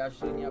air, y'all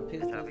shooting y'all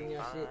pistols and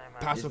y'all shit.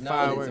 Pop Just some know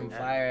that fireworks. some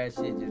fire ass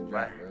shit just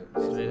dropped,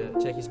 bro. Straight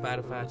up. Check your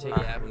Spotify, check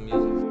your Apple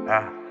Music.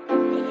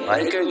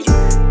 Like,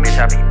 bitch,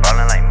 I be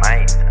ballin' like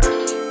Mike.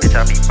 Bitch, I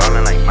be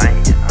ballin' like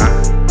Mike.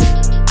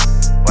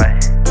 What?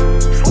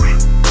 Swoosh,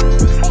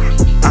 swoosh.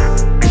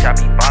 Bitch, I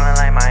be ballin'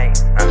 like Mike.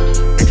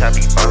 Bitch, I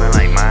be ballin'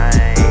 like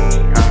Mike.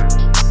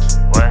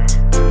 What?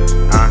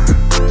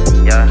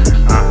 Yeah.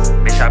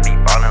 Bitch, I be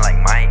ballin' like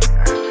Mike.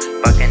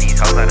 Fucking these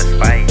hoes out of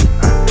spite.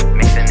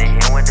 Mixing it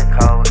in with the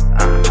cold.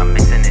 I'm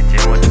mixing the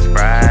gin with the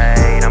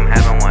Sprite. I'm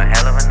having one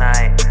hell of a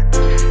night.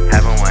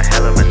 Having one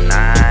hell of a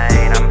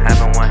night. I'm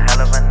having one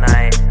hell of a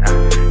night.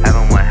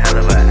 Having one hell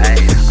of a ay.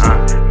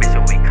 Bitch,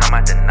 we come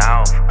out the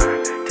north.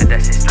 Took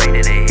that shit straight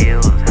to the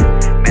hills.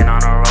 Been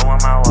on a road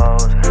with my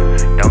woes.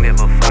 Don't give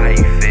a fuck how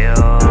you feel.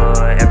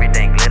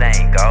 Everything glitter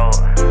ain't gold.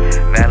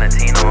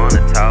 Valentino on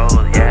the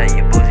toes. Yeah,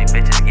 you bougie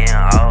bitches getting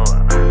old.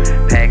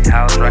 Packed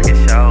house, rockin'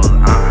 shows.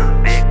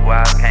 Big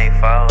wild can't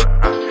fold.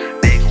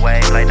 Big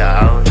wave like the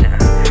ocean.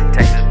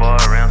 Texas boy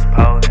rims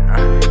poking.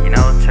 You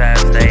know trap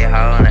stay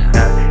holding.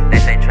 They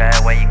say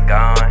trap where you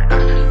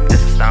going.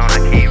 Just a stone I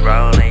keep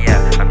rolling.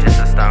 Yeah, I'm just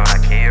a stone I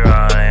keep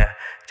rolling. Yeah.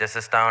 Just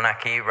a stone I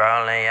keep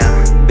rolling.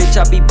 Yeah. Bitch,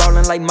 I be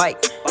ballin' like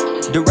Mike.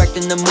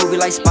 Directing the movie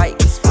like Spike.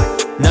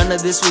 None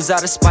of this was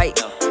out of spite.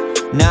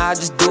 Nah, I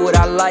just do what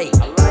I like.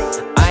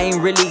 I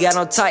ain't really got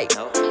no type. As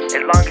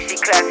long as she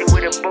classy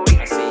with a booty.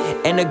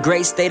 In a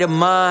great state of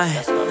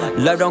mind.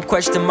 Love don't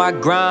question my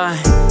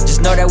grind.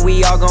 Just know that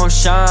we all gon'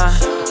 shine.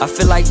 I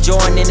feel like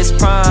Jordan in his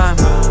prime.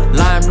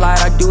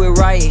 Limelight, I do it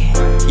right.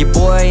 Your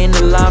boy in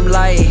the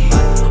limelight.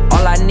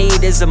 All I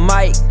need is a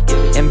mic.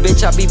 And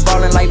bitch, I be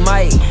ballin' like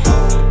Mike.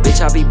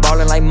 Bitch, I be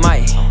ballin' like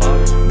Mike.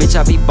 Bitch,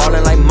 I be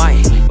ballin' like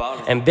Mike.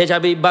 And bitch, I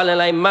be ballin'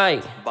 like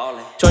Mike.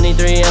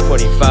 23 and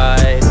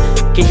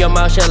 45. Keep your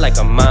mouth shut like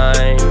a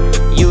mine.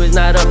 You is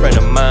not a friend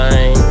of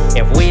mine.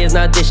 If we is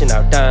not dishing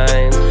out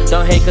dimes,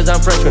 don't hate cause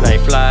I'm fresh when I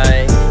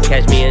fly.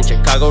 Catch me in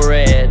Chicago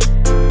red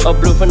or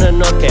blue from the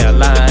North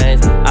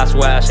Carolines. I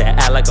swear I should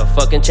act like a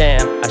fucking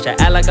champ. I should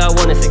act like I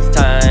won it 6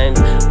 times.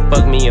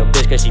 Fuck me a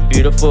bitch cause she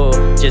beautiful.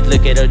 Just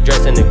look at her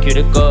dress and the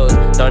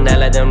cuticles. Don't act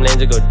like them lanes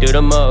will go do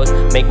the most.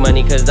 Make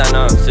money cause I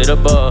know I'm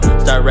suitable.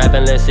 Start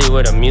rapping, let's see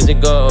where the music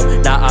go.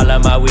 Not all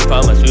of my weed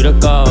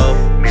pharmaceutical.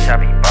 Bitch, I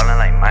be ballin'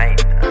 like Mike.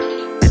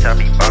 Bitch, I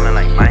be ballin'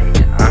 like Mike.